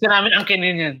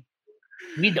angkinin yan.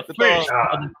 We the first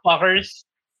fuckers.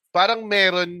 Parang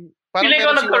meron. Feeling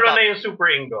ko nagkaroon na yung Super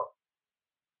Ingo.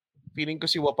 Feeling ko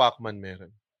si Wapakman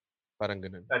meron. Parang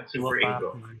ganun. That's Super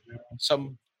Ingo.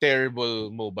 Some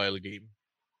terrible mobile game.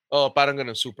 Parang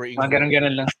ganun, Super Ingo. Mga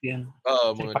ganun lang siya.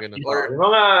 Mga ganun. Or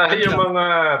yung mga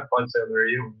concealer,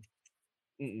 yung...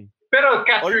 Pero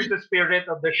captures the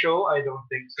spirit of the show, I don't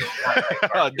think so.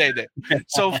 Hindi.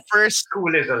 So first...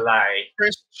 School is a lie.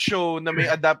 First show na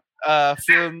may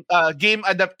game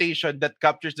adaptation that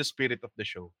captures the spirit of the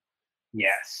show.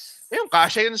 Yes. Yung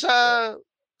kasya yun sa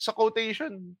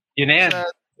quotation. Yun na yan.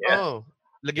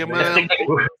 Lagyan mo na.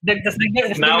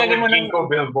 Lagyan mo ng Ginkgo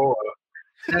biloba.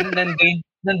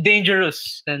 ng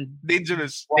dangerous.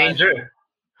 Dangerous. Danger.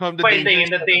 Fighting in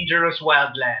the dangerous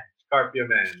wildland. Carpio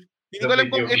Man. Hindi ko alam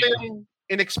kung ito yung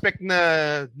in-expect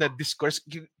na discourse.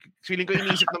 Feeling ko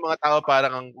iniisip ng mga tao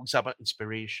parang ang usapan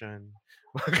inspiration.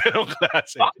 Mga ganong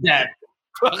klase. Fuck that.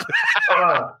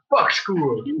 Fuck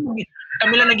school.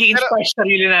 Kami lang nag-i-inspire sa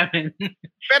sarili namin.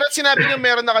 Pero sinabi niyo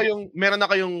meron na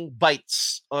kayong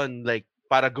bites on like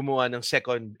para gumawa ng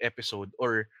second episode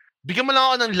or bigyan mo lang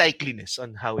ako ng likeliness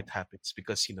on how it happens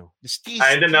because this tease.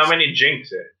 Hindi naman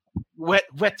i-jinx eh.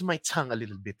 Wet my tongue a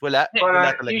little bit. Wala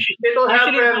talaga. It'll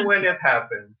happen when it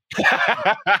happens.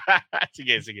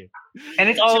 Sige.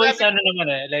 And it's always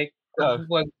like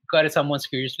when someone's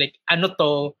curious like ano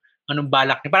to? Anong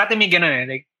balak niya? Parati may gano'n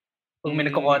like kung may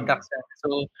nagko-contact siya. So,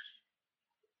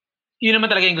 yun naman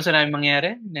talaga yung gusto namin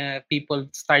mangyari na people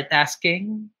start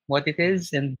asking what it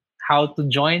is and how to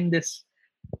join this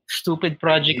stupid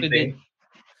project we did.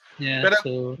 Yeah, pero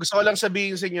gusto ko lang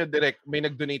sabihin sa inyo direct, may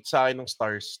nag-donate sa akin ng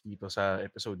stars dito sa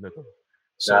episode na to.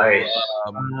 So, nice.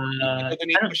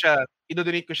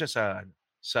 I-donate ko siya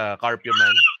sa Carpio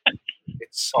Man.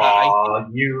 It's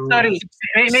Sorry,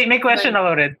 may question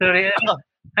ako, Red. Sorry.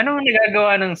 Anong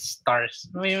nagagawa ng stars?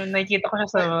 Nakikita ko siya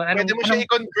sa... Pwede mo siya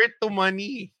i-convert to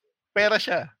money. pera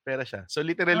siya. So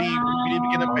literally,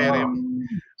 binibigyan ng pera.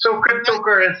 So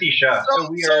cryptocurrency siya. So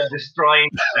we are destroying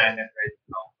the planet right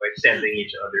now by sending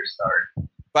each other stars.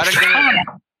 Parang ganun.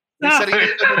 May sarili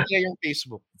na niya yung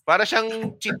Facebook. Para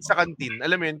siyang cheat sa kantin.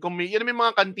 Alam mo yun, kung may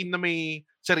mga kantin na may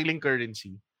sariling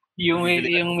currency. Yung may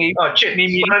cheat.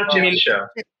 Parang cheat siya.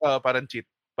 Parang cheat.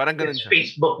 Parang ganun siya.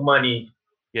 Facebook money.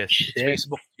 Yes,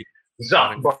 Facebook cheat.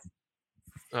 Zuckbuck.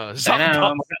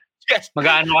 Yes.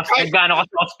 Mag-ano ka sa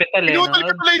hospital eh.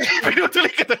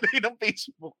 Pinutuloy ka tuloy ng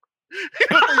Facebook.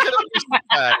 Pinutuloy siya ng Facebook.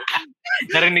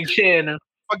 Narinig siya eh. No?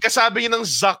 Pagkasabi niya ng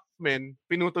Zuck, man,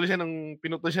 pinutol siya ng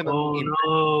oh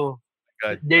no.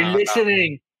 God. They're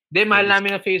listening. They mahal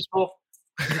namin na Facebook.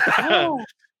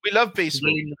 We love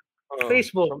Facebook.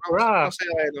 Facebook.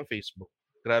 Masaya ng Facebook.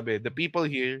 Grabe. The people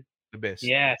here, the best.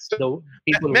 Yes. The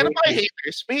people meron pa kayo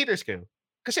haters? May haters kayo?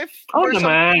 Kasi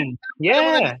naman.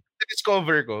 Yeah.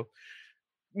 Na-discover ko,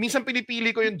 minsan pinipili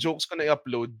ko yung jokes ko na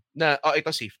i-upload na, ito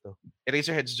safe to.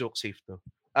 Eraserheads joke safe to.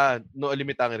 No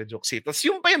Alimitangere joke safe. Tapos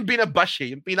yung pa yung binabash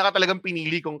yung pinaka talagang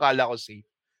pinili kong kala ko safe.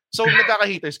 So,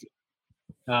 nagkaka-haters.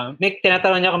 Nick,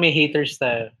 tinatanong niya kung may haters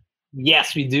tayo.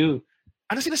 Yes, we do.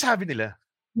 Ano sinasabi nila?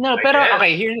 No, pero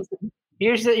okay,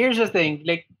 here's the thing.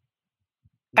 Like,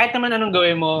 kahit naman anong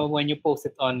gawin mo when you post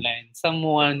it online,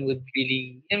 someone would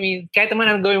really, kahit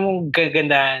naman anong gawin mo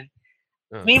gagandahan,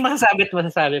 may masasabi pa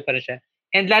rin siya.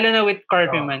 And lalo na with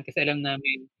Carpe Man, kasi alam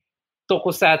namin,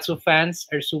 tokusatsu fans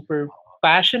are super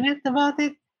passionate about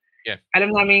it. Yeah.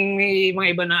 Alam namin may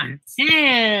mga iba na,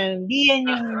 di yan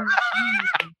yung...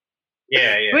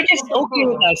 yeah. Which is okay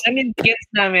with us. Gets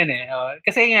namin eh.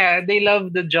 Kasi nga, they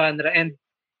love the genre and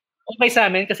okay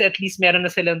sa amin kasi at least meron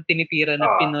na silang tinitira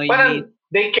na Pinoy. Parang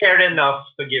they care enough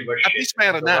to give a shit. At least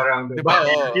meron na. Parang, diba?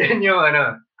 Yan yung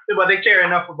diba? They care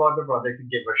enough about the product to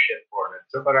give a shit for it.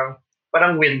 So parang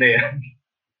win na yan.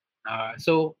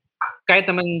 So, kahit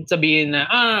naman sabihin na,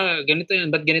 ganito yun,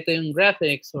 ba't ganito yung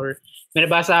graphics? Or may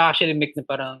nabasa actually Mick na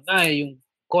parang, yung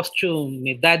costume,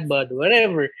 may dad bod,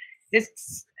 whatever.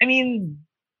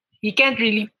 You can't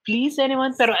really please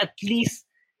anyone, pero at least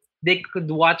they could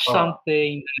watch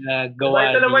something na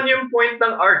gawa. Ito naman yung point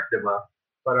ng art, diba?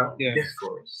 Parang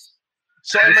discourse.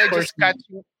 So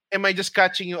am I just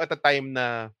catching you at a time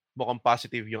na mukhang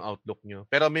positive yung outlook nyo?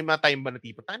 Pero may mga time ba na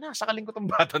tipo, sakaling ko tong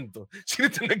batang to. Sino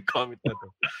ito nag-comment na to?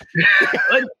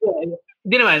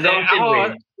 Hindi naman.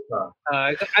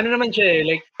 Ano naman siya,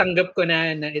 like, tanggap ko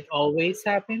na it always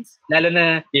happens. Lalo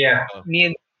na me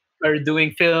and are doing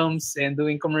films and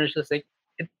doing commercials. Like,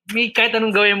 may kahit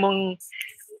anong gawin mong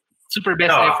super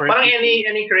best effort. Parang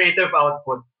any creative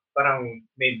output, parang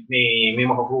may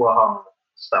makukuha kang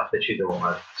stuff that you don't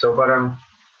want. So parang,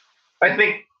 I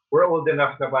think we're old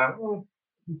enough na parang,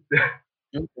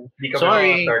 hindi ka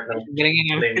start ng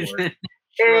anymore.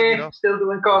 Still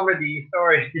doing comedy.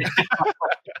 Sorry.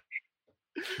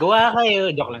 Gawa kayo.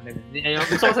 Joke lang.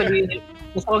 Gusto ko sabihin,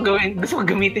 gusto ko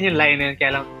gamitin yung line na yun.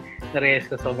 Kaya lang,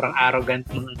 na-realize ko, sobrang arrogant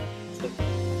mo.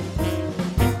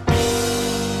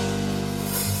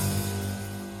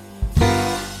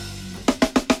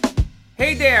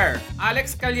 Hey there!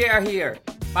 Alex Calleja here.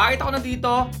 Bakit ako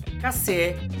nandito?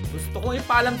 Kasi gusto kong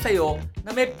ipaalam sa'yo na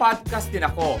may podcast din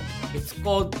ako. It's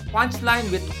called Punchline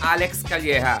with Alex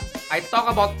Calleja. I talk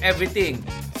about everything.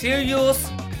 Serious,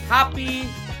 happy,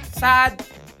 sad,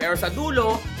 pero sa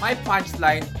dulo, may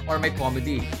punchline or may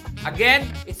comedy. Again,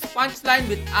 it's Punchline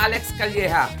with Alex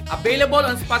Calleja. Available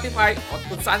on Spotify o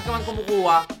kung saan ka man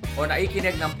kumukuha o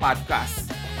naikinig ng podcast.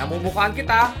 Namumukhaan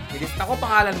kita, nilista ko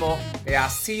pangalan mo, kaya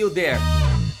see you there.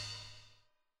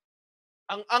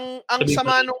 Ang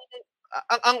sama nung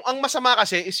ang masama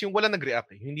kasi is yung wala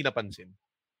nag-react hindi napansin.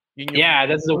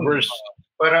 That's the worst.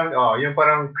 Parang yung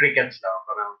parang crickets lang,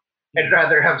 parang I'd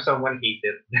rather have someone hate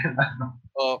it.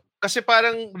 Kasi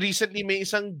parang recently may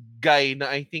isang guy na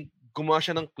I think gumawa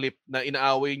siya ng clip na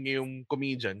inaaway niya yung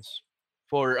comedians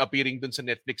for appearing dun sa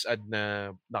Netflix ad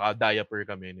na naka-diaper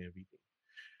kami and everything.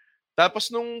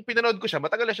 Tapos nung pinanood ko siya,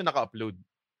 matagal na siya naka-upload.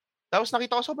 Tapos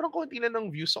nakita ko sobrang konti na ng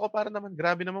views. Ako para naman,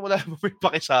 grabe naman, wala naman may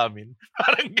pake sa amin.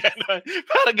 Parang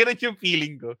gano'n yung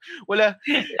feeling ko. Wala,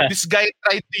 this guy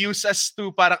tried to use us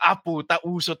to parang, puta,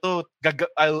 uso to.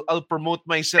 I'll promote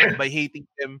myself by hating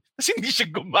them. Kasi hindi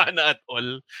siya gumana at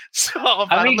all. So ako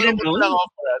parang,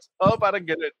 parang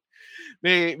gano'n.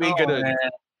 May gano'n.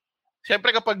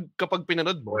 Siyempre kapag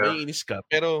pinanood mo, may inis ka.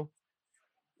 Pero,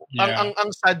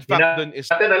 ang sad fact dun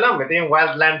is... Ito na lang, ito yung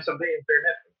wildlands of the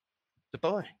internet.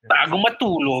 Totoo Bago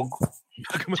matulog.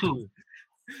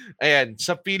 Ayan,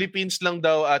 sa Philippines lang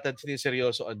daw at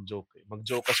siniseryoso ang joke.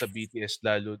 Mag-joke ka sa BTS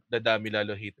lalo, dadami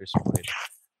lalo haters mo rin.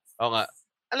 Oo nga.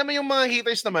 alam mo yung mga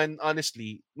haters naman,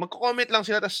 honestly, magko-comment lang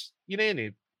sila, tas yun na yun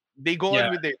eh. They go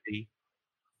on with their day.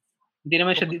 Hindi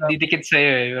naman siya didikit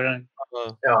sa'yo eh.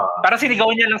 Para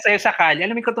sinigawan niya lang sa'yo sa kalye.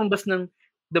 Alam mo yung katumbas ng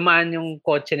dumaan yung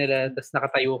kotse nila, tapos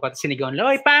nakatayo ka, tapos sinigawan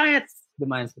lang, oy, pangit!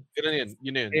 Dumaan siya. Ganun yun.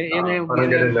 Yun na yun. Parang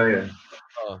ganun lang yun.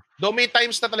 Though may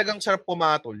times na talagang sarap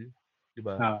pumatol.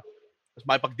 Diba? Tapos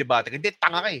makipag-debate. Hindi,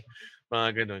 tanga ka eh. Mga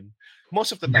ganun.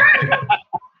 Most of the time.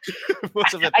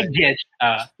 I guess.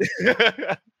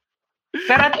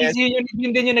 Pero at least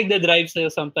yun din yung nagda-drive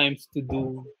sa'yo sometimes to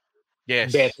do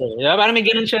better. Diba? Parang may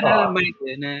ganun siya na mind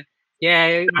na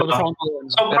babasahan ko yun.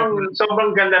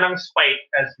 Sobrang ganda ng spite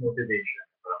as motivation.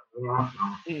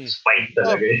 Spite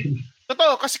talaga yun.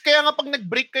 Totoo, kasi kaya nga pag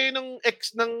nag-break kayo ng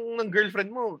ex ng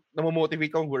girlfriend mo,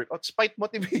 namomotivate kang workout, spite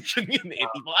motivation yun eh.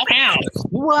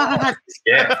 What?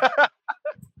 Yeah.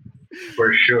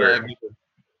 For sure.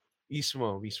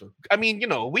 Mismo. I mean, you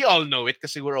know, we all know it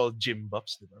kasi we're all gym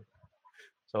buffs, di ba?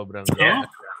 Sobrang. Yeah.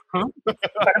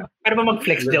 Pero ba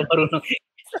mag-flex daw marunong?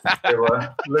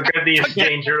 Diba? Look at these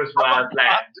dangerous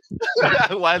wildlands.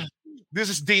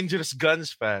 This is dangerous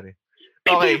guns, pare.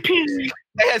 Okay.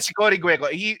 Ayan, si Cory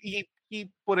Gueco. She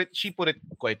put it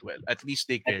quite well. At least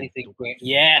they cared.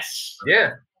 Yes.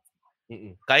 Yeah.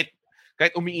 Kahit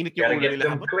umiinit yung ulo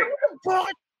nila.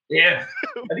 Bakit? Yeah.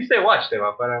 At least they watch,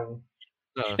 diba? Parang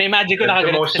na-imagine ko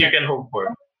the most you can hope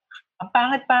for. Ang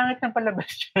pangit ng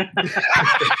palabas siya.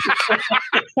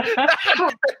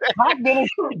 Bakit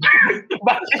ganun?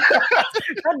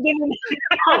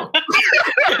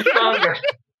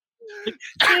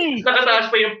 Nakataas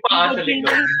pa yung paa sa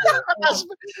likod.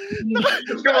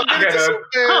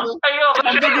 Ayoko.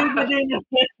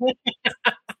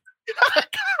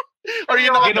 Or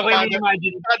yung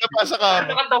nakatapa sa kama.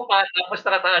 Nakatapa, tapos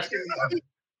nakataas yung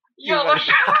ayoko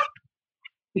siya.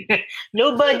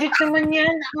 Low budget naman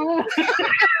yan.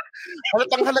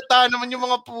 Halatang halata naman yung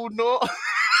mga puno.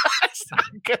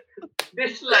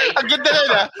 Dislike. Ang ganda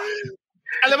na.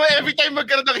 Alam mo, every time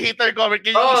magkaroon ng hater comment,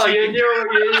 yun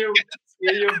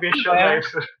yung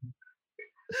visualize.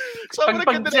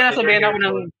 Pag sinasabihan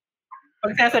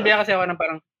kasi ako ng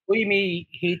parang, uy, may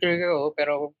hater ka,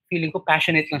 pero feeling ko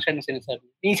passionate lang siya nung sinasabi.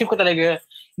 Iisip ko talaga,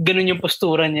 ganun yung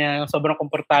postura niya, sobrang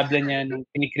komportable niya nung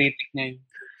pinikritik niya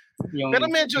pero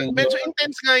medyo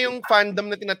intense nga yung fandom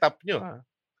na tinatap nyo.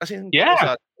 Kasi I mean,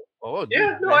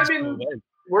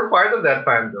 we're part of that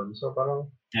fandom. So parang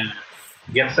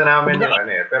gets na namin yung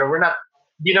pero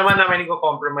di naman namin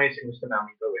i-compromise yung gusto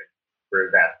namin gawin for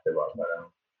that, diba?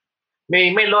 Parang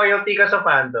may loyalty ka sa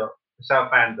fandom,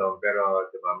 pero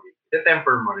diba,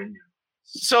 i-temper mo rin yun.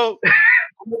 So,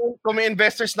 kung may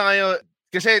investors na kayo,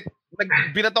 kasi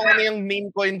binato ko na yung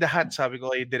name ko in the hat, sabi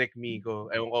ko kay Direk Migo.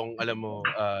 Ewan ko kung alam mo.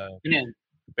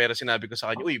 Pero sinabi ko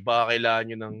sa kanya, uy, baka kailangan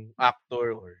nyo ng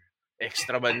actor or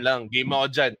extra man lang. Game ako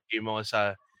dyan. Game ako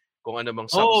sa kung ano bang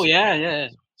subs. Oh, yeah.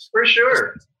 For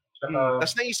sure.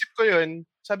 Tapos naisip ko yun,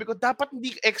 sabi ko, dapat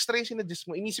hindi extra yung sinadjust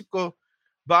mo. Inisip ko,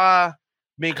 baka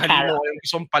may kanino yung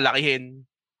gustong palakihin.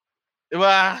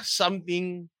 Diba?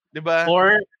 Something, diba?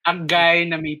 Or a guy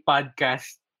na may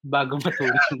podcast bago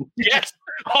matulog. Yes!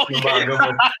 Oh, yeah.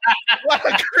 What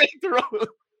a great role!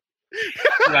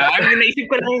 Diba? I mean, naisip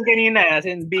ko lang yung kanina. As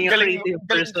in, being a creative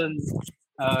person.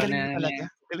 Galing talaga.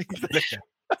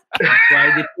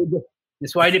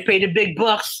 That's why they pay the big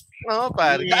bucks. Oh,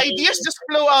 pare. The ideas just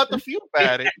flow out of you,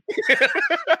 pare.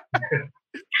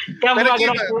 Kaya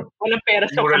walang pera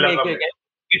sa comedy.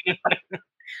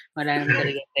 Wala naman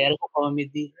talaga pera sa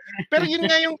comedy. Pero yun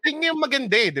nga yung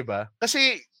maganda eh, di ba?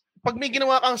 Kasi pag may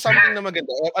ginawa kang something na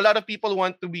maganda, a lot of people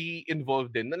want to be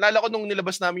involved in. Nalala ko nung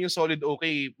nilabas namin yung Solid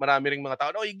OK, marami ring mga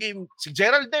tao, game. Si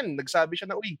Gerald din, nagsabi siya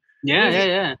na,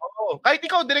 Yeah. Oo. Kahit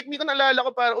ikaw, direct me ko nalala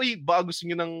ko, parang, baka gusto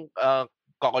nyo ng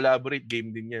collaborate game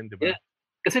din yan, di ba? Yeah.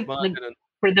 Kasi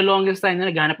for the longest time,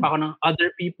 naghanap ako ng other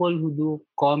people who do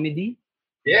comedy.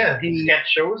 Yeah,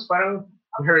 sketch shows, parang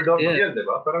unheard of yun, di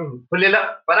ba? Parang huli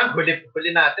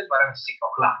natin, parang 6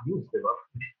 o'clock news, di ba?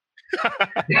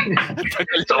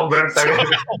 Sobrang tagal.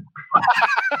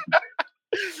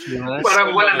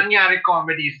 Parang wala nangyari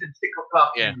comedy since 6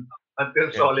 o'clock until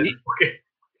Solid. Okay.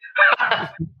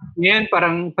 Yan,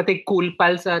 parang pati Cool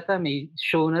Pals ata, may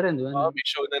show na rin, di ba? May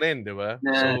show na rin, di ba?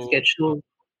 Sketch show.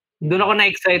 Doon ako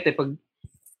na-excite pag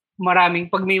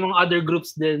may mga other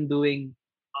groups din doing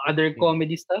other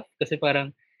comedy stuff. Kasi parang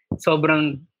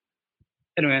sobrang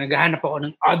naghahanap ako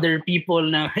ng other people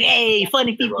na, hey,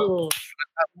 funny people!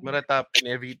 Maratap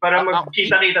in every... Para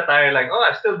magkita-kita tayo like,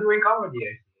 I'm still doing comedy.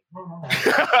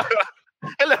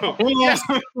 Hello! Yes!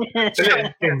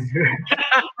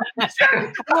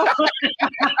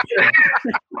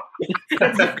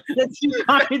 That's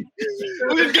fine.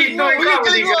 Keep doing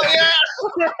comedy.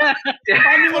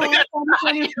 Paano mo?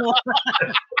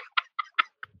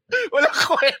 Walang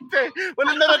kwento eh.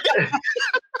 Walang narating.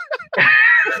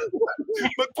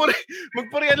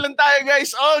 Magpurihan lang tayo,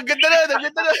 guys. Oh, ganda na.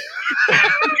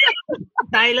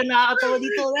 Tayo lang nakakatawa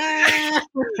dito.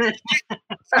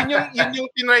 yun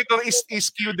yung tinry kong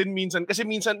is-skew din minsan. Kasi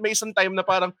minsan may isang time na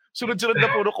parang sunod-sunod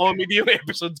na puro comedy yung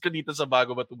episodes ko dito sa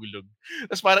Bago Matulog.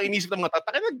 Tapos parang inisip ng mga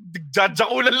tataka na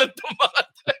judge-akulan lang itong mga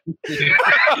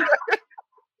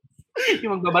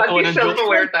yung magbabato ng joke.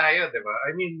 Self-aware tayo, di ba?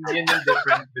 I mean, yun yung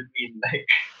difference between like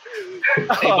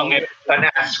ibang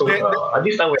episode. At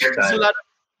least aware tayo.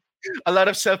 A lot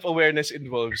of self-awareness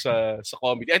involved sa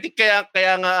comedy. I think kaya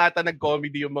nga ata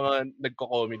nag-comedy yung mga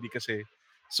nagko-comedy kasi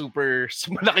super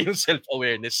malaki yung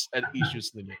self-awareness and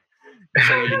issues nila.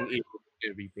 Sariling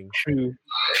everything. True.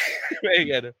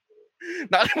 May ano.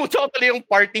 Nakalimutan ko pala yung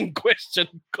parting question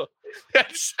ko.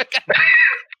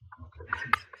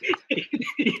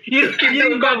 Yun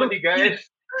yung comedy, guys.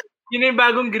 Yun yung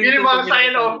bagong green. Yun yung mga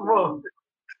sign-off mo.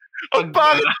 Ang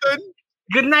pangit dun.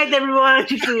 Good night, everyone.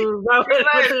 Good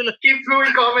night. Keep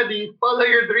doing comedy. Follow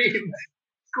your dreams.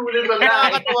 School is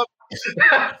alive.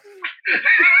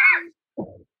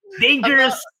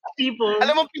 Dangerous people.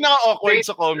 Alam mo, pinaka-awkward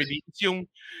sa comedy is yung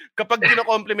kapag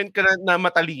kino-compliment ka na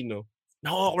matalino,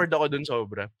 na-awkward ako dun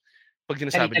sobra. Pag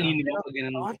sinasabi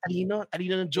talino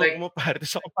ng joke mo, pare.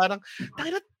 Tapos ako parang,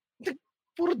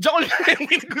 puro joke lang yung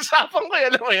pinag-usapan ko.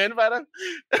 Alam mo yan? Parang,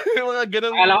 mga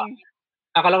ganun.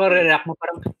 Akala ko react mo,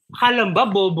 parang, akala ba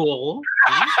bobo ako?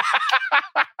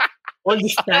 All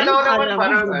this time? Akala ko naman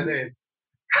parang,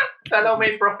 akala ko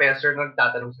may professor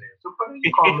nagtatanong sa'yo. So, parang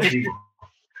yung comedy mo.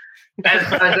 As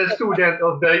a student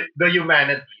of the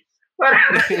humanities. Parang,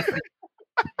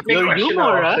 your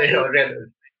humor,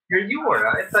 your humor,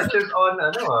 it touches on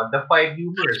the 5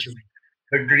 humors.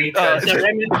 The Greek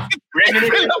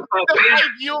reminiscent of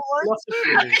humor.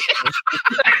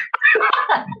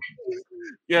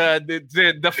 Yeah,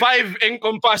 the 5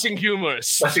 encompassing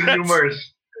humors. Passing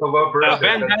humors. The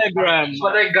Venn diagram. That's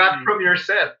what I got from your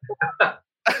set.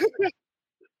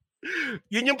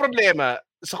 Yun yung problema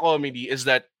sa comedy is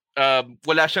that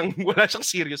wala siyang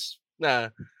serious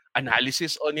na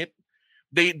analysis on it.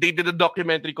 They did a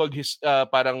documentary called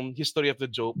parang History of the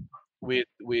Joke with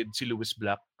si Louis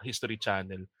Black, History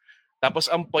Channel. Tapos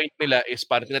ang point nila is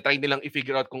parang tinatry nilang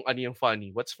i-figure out kung ano yung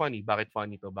funny. What's funny? Bakit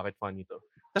funny to? Bakit funny to?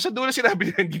 Tapos sa dulo sinabi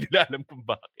nila hindi nila alam kung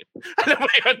bakit. Alam mo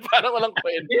yun? Parang walang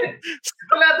kwento.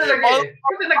 Wala talaga all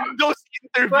those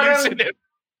interviews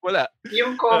wala.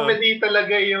 Yung comedy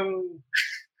talaga yung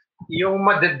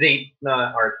madedate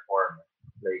na art form.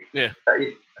 Like,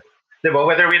 diba,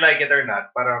 whether we like it or not,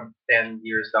 parang 10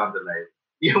 years down the line,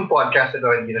 yung podcast ito,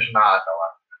 hindi na siya nakakatawa.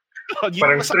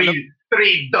 Parang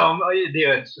three dumb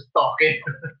idiots just talking.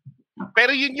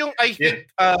 Pero yun yung, I think,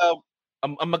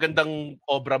 ang magandang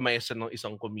obra maestra ng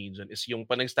isang comedian is yung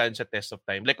panag-stand sa test of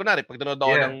time. Like, kunwari, pag nanood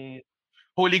ako ng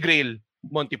Holy Grail,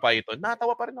 Monty Python,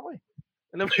 natawa pa rin ako eh.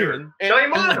 Alam mo yun? So,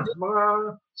 yung mga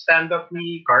stand-up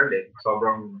ni Carlin,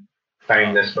 sobrang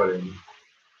timeless pa rin.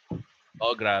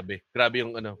 Oh, grabe. Grabe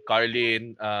yung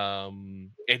Carlin,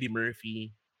 Eddie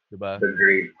Murphy, diba? The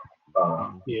great.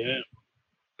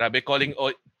 Grabe, calling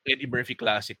Eddie Murphy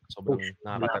classic. Sobrang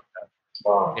nakakatanda.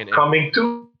 Coming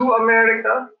to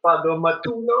America, bago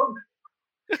matulog.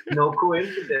 No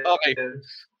coincidence. Okay.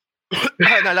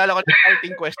 Naalala ko yung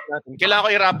parting question natin. Kailangan ko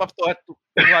i-wrap up to at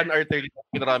 1 hour 30.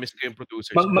 Pinaramis ko yung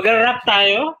producers. Mag-wrap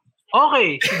tayo?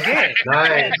 Okay, sige.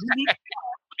 Nice.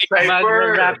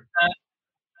 Mag-wrap na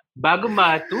bago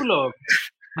matulog.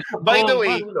 By the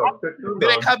way,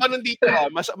 direct habang nandito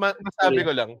masabi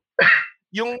ko lang,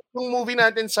 yung movie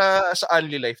natin sa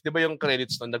Only Life, di ba yung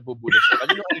credits nun, nagbubulas siya.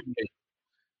 Ano yung Only Life?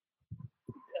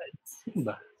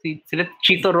 Ba? Sila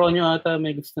Chito Ronyo ata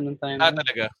may gusto ng tayo.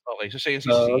 Talaga? Okay, so siya yung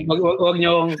sisihin. Huwag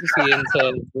niyo akong sisihin sa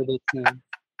credits na.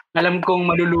 Alam kong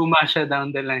maluluma siya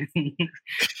down the line.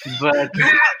 But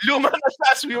luma na siya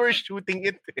as we were shooting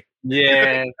it.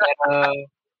 Yes.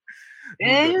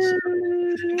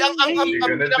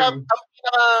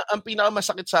 Ang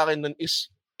pinakamasakit sa akin nun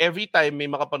is every time may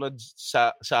makapanood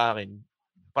sa akin,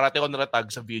 parati ako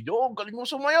naratag sa video, galing mo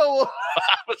sumayaw.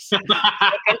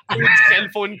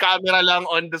 Cellphone camera lang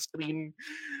on the screen.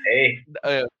 Hey.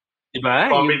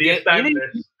 Diba? Comedy is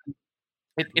timeless.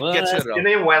 It gets it wrong. Yun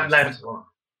na yung Wildlands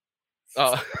mo.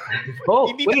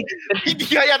 Hindi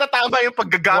kaya tama yung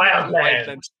paggagamit ng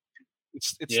Wildlands.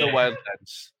 It's the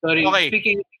Wildlands. Sorry, okay.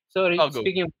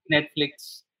 Speaking of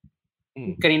Netflix,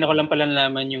 kanina ko lang pala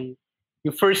nalaman yung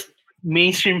first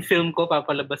mainstream film ko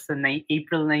papalabas sa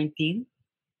April 19.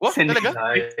 What? Talaga?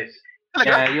 Nice.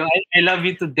 Yeah, yung I Love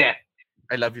You to Death.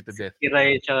 I Love You to Death. Si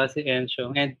Rai tsaka si Encho.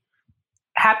 And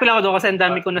happy lang ako doon kasi ang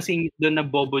dami ko nasingit doon na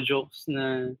bobo jokes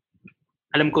na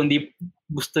alam ko hindi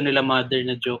gusto nila mother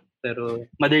na joke. Pero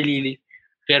Mother Lily.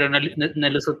 Pero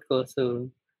nalusot ko.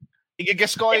 So,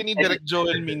 I-guess ko kayo ni Direk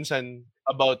Joel minsan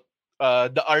about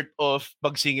the art of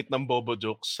pagsingit ng bobo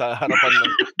jokes sa harapan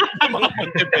ng mga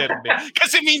Monteverde.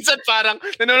 Kasi minsan parang,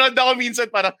 nanonood ako minsan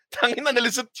parang, tangin na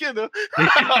nalusot yun, no?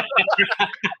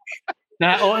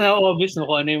 Na-obvious no,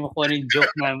 kung ano yung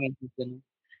joke namin.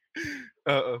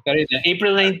 Oo. Pero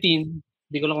April 19,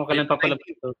 hindi ko lang kung kailan papalabas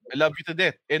ito. I Love You to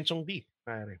Death. Enchong D.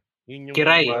 Pare. Yun yung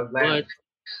Kiray.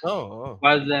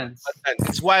 Wildlands.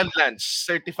 It's Wildlands.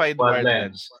 Certified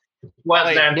Wildlands.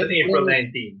 Wildlands on April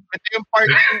 19. Ito yung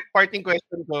parting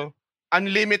question ko.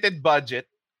 Unlimited budget.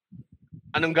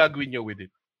 Anong gagawin nyo with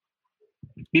it?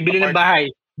 Bibili ng bahay.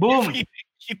 Boom!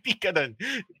 Hindi ka nun.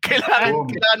 Kailangan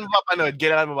mo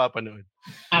mapanood.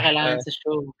 Kailangan sa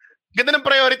show. Ganda ng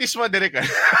priorities mo, Derek.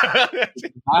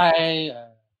 Bahay.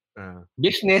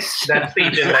 Business. That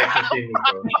stage in life na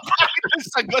siniko.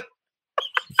 Sagot.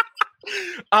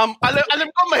 Alam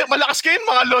ko, malakas kayo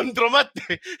mga laundromat.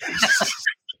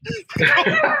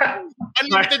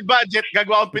 Unlimited budget,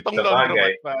 gagawa akong 7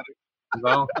 laundromat.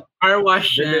 Wow. Car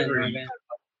wash.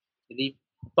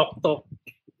 Tok-tok.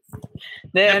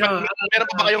 Meron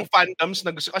pa ba kayong fandoms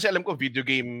na gusto? Kasi alam ko, video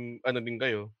game, din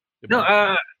kayo. No,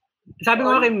 Diba? sabi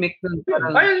ko kay Mick.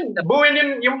 Ayun,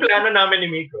 buuin yung plano namin ni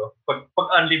Miko. Pag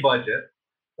only budget,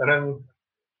 parang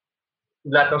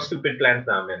lahat ng stupid plans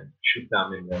namin, shoot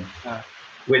namin yun.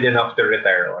 With enough to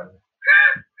retire on.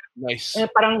 Nice.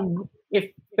 Parang,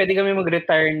 if pwede kami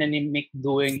mag-retire na ni Mick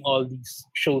doing all these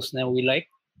shows na we like,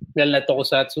 dahil na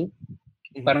Tokusatsu,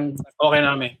 parang okay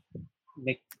namin.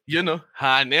 Mick. You know,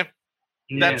 hanep.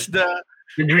 Yeah. That's the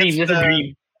dream. That's the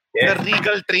dream. Yeah. The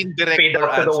Regal Train Director. Fade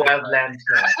out to the Wildlands.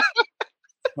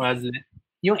 Wildlands.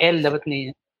 Yung L dapat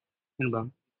ni, ano ba?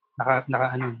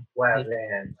 Naka ano?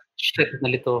 Wildlands. Shit,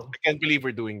 nalito. I can't believe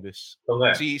we're doing this.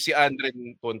 Okay. Si Andre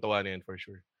tuwan-tuwa na yan for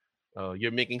sure.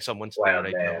 You're making someone's day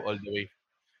right now, all the way.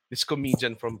 This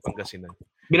comedian from Pangasinan.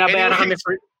 Binabayaran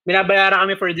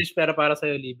kami for this, pero para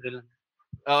sa'yo, libre lang.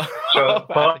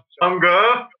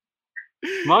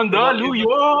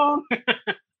 Mandaluyong!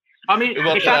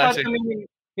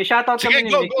 May shoutout kami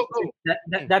ni Mick.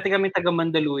 Dati kami taga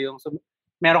Mandaluyong. So,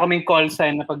 meron kaming call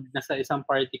sign na pag nasa isang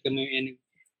party kami,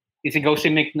 isigaw si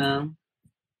Mick na,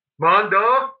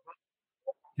 Mando!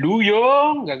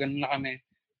 Luyong! Gaganon na kami.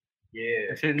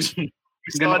 Yeah. Kasi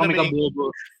gano'n kami kabobo.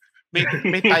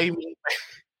 May timing.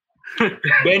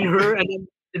 Ben-Hur pa rin.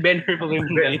 Ben-Hur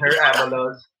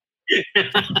Avalos.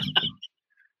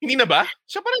 Hindi na ba?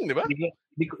 Siya pa rin, di ba? Hindi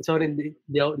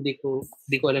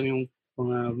ko alam yung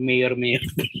mga mayor.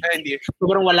 Hindi.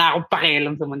 Sobrang wala akong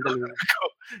pakialam sa Mandaluyong.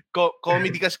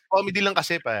 Comedy lang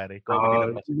kasi, pare. Comedy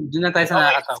lang kasi. Doon na tayo sa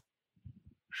nakakatawa.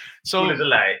 So,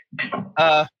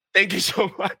 thank you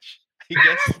so much. I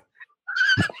guess.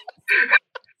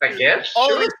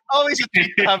 Always a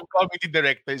treat to have comedy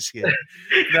directors here.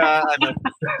 Na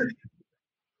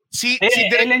si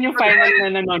Direk, ilan yung final na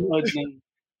nanonood nun?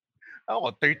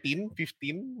 Ako, 13,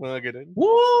 15, mga ganun.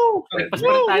 Woo! Nagpas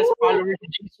pa rin tayo sa followers ni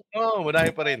Jesus.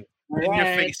 Marami pa rin. In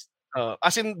your face.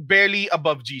 As in, barely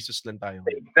above Jesus lang tayo.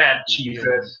 Take that,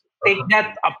 Jesus. Take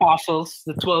that, apostles,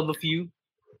 the 12 of you.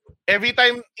 Every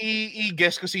time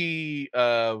i-guess ko si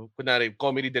kunwari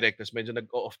comedy directors, medyo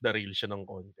nag-off the rail siya ng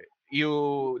konti.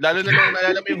 Lalo na nung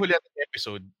naalala mo yung huli at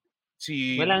episode,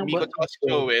 si Miko at si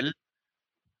Joel.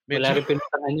 Wala rin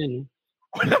pinuntahan yun.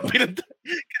 Walang pinuntahan.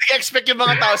 Kasi expect yung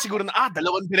mga tao siguro na,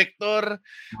 dalawang director,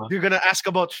 you're gonna ask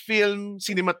about film,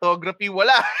 cinematography.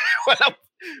 Wala. Walang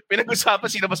pinag-usapan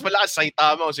sino mas malakas,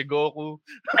 Saitama o si Goku.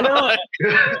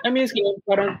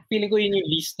 Parang feeling ko yun yung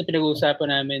list na pinag-uusapan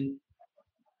namin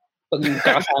pag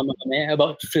kakasama kami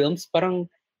about films. Parang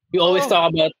we always talk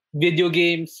about video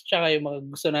games, tsaka yung mga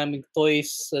gusto namin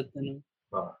toys at ano.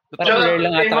 Parang rare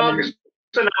lang ata kami.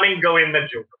 Gusto namin gawin na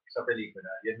joke sa pelikula.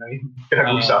 Yan lang yung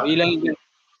pinag-uusapan.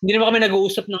 Hindi naman kami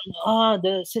nag-uusap ng,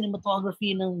 the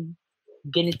cinematography ng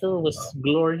ganito was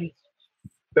glorious.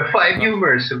 The 5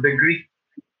 humors of the Greek.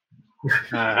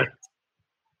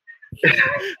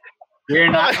 We're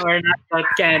not that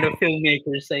kind of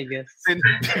filmmakers, I guess.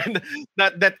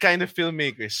 Not that kind of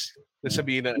filmmakers.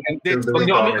 Sabihin na.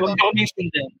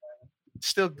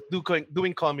 Still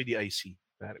doing comedy, I see.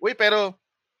 Wait, pero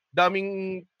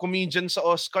daming comedian sa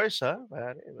Oscars, ha?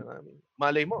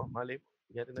 Malay mo.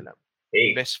 Yan na lang.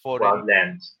 Hey, best foreign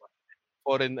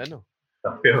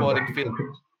film.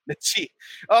 Let's see.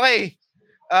 Okay.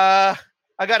 I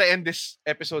gotta end this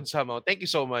episode somehow. Thank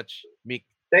you so much, Mick.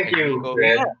 Thank you,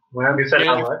 Red. Maraming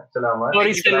salamat.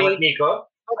 Sorry, Salamat, Nico.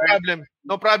 No problem.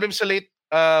 No problem sa late.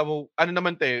 Ano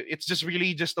naman tayo, it's just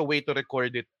really just a way to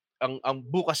record it. Ang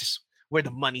bukas is where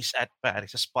the money's at, pare,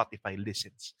 sa Spotify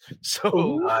listens.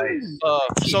 So, Nice.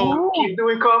 so Keep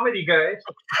doing comedy, guys.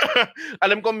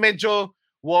 alam ko medyo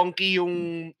wonky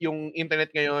yung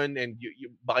internet ngayon, and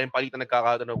baka yung palitan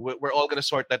nagkakataon. We're all gonna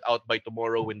sort that out by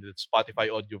tomorrow when the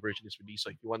Spotify audio version is released.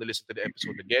 So if you want to listen to the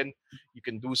episode again, you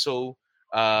can do so.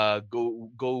 Go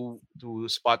to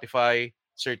Spotify,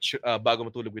 search Bago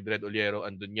Matulog with Red Oliero,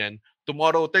 andun yan.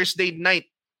 Tomorrow, Thursday night,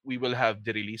 we will have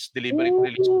the release. Delivery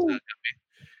release ko sa gabi.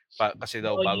 Kasi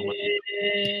daw bago matulog.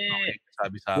 Okay,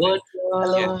 sabi sa amin.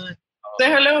 Hello. Yes. Say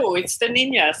hello, it's the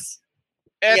Ninjas.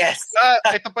 Yes.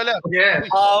 Ito pala. Yeah.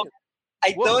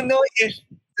 I don't know if,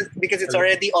 because it's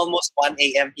already almost 1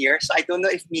 a.m. here, so I don't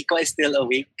know if Nico is still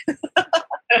awake.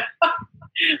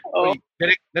 Wait,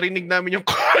 narinig namin yung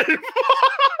call mo.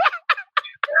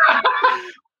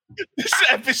 This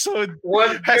episode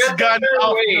has gone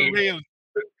off the rails.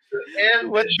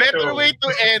 What better way to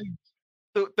end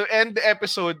the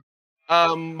episode?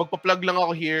 Magpa-plug lang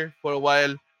ako here for a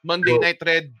while. Monday Night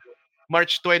Red,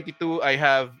 March 22, I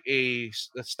have a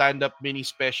stand-up mini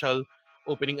special.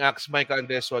 Opening acts, Micah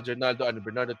Andres, Roger Naldo, Ano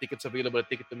Bernardo. Tickets available at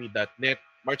tickettome.net.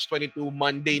 March 22,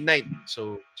 Monday night.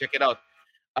 So, check it out.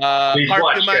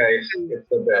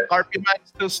 Carpyman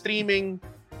still streaming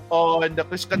on the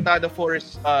Chris Cantada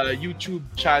Forest YouTube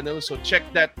channel. So, check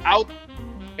that out.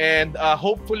 And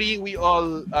hopefully, we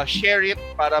all share it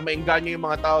para maengganyo yung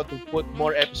mga tao to put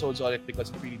more episodes on it because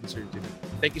it really deserves it.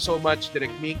 Thank you so much,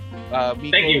 Direct Mick.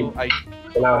 Miko, thank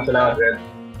you. Salamat, Red.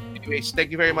 Anyways, thank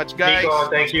you very much, guys. Miko,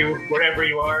 thank you, wherever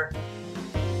you are.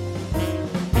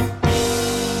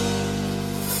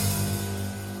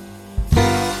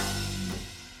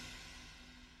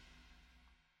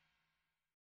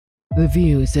 The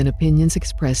views and opinions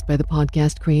expressed by the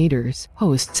podcast creators,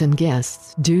 hosts, and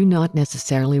guests do not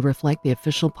necessarily reflect the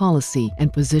official policy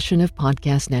and position of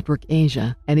Podcast Network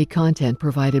Asia. Any content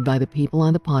provided by the people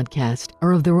on the podcast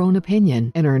are of their own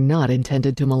opinion and are not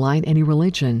intended to malign any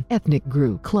religion, ethnic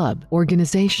group, club,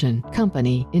 organization,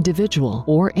 company, individual,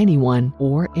 or anyone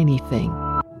or anything.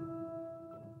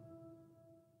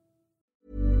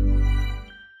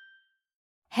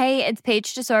 Hey, it's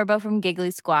Paige DeSorbo from Giggly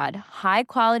Squad. High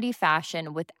quality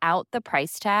fashion without the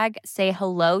price tag. Say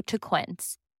hello to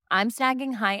Quince. I'm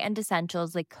snagging high-end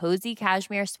essentials like cozy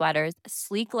cashmere sweaters,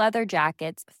 sleek leather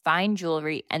jackets, fine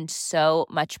jewelry, and so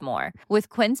much more. With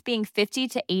Quince being 50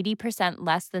 to 80%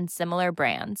 less than similar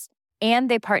brands.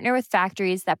 And they partner with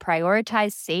factories that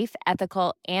prioritize safe,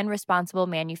 ethical, and responsible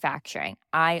manufacturing.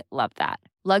 I love that.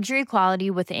 Luxury quality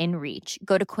within reach.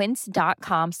 Go to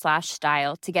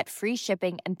quince.com/style to get free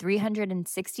shipping and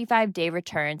 365-day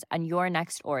returns on your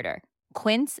next order.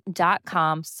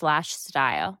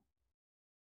 Quince.com/style.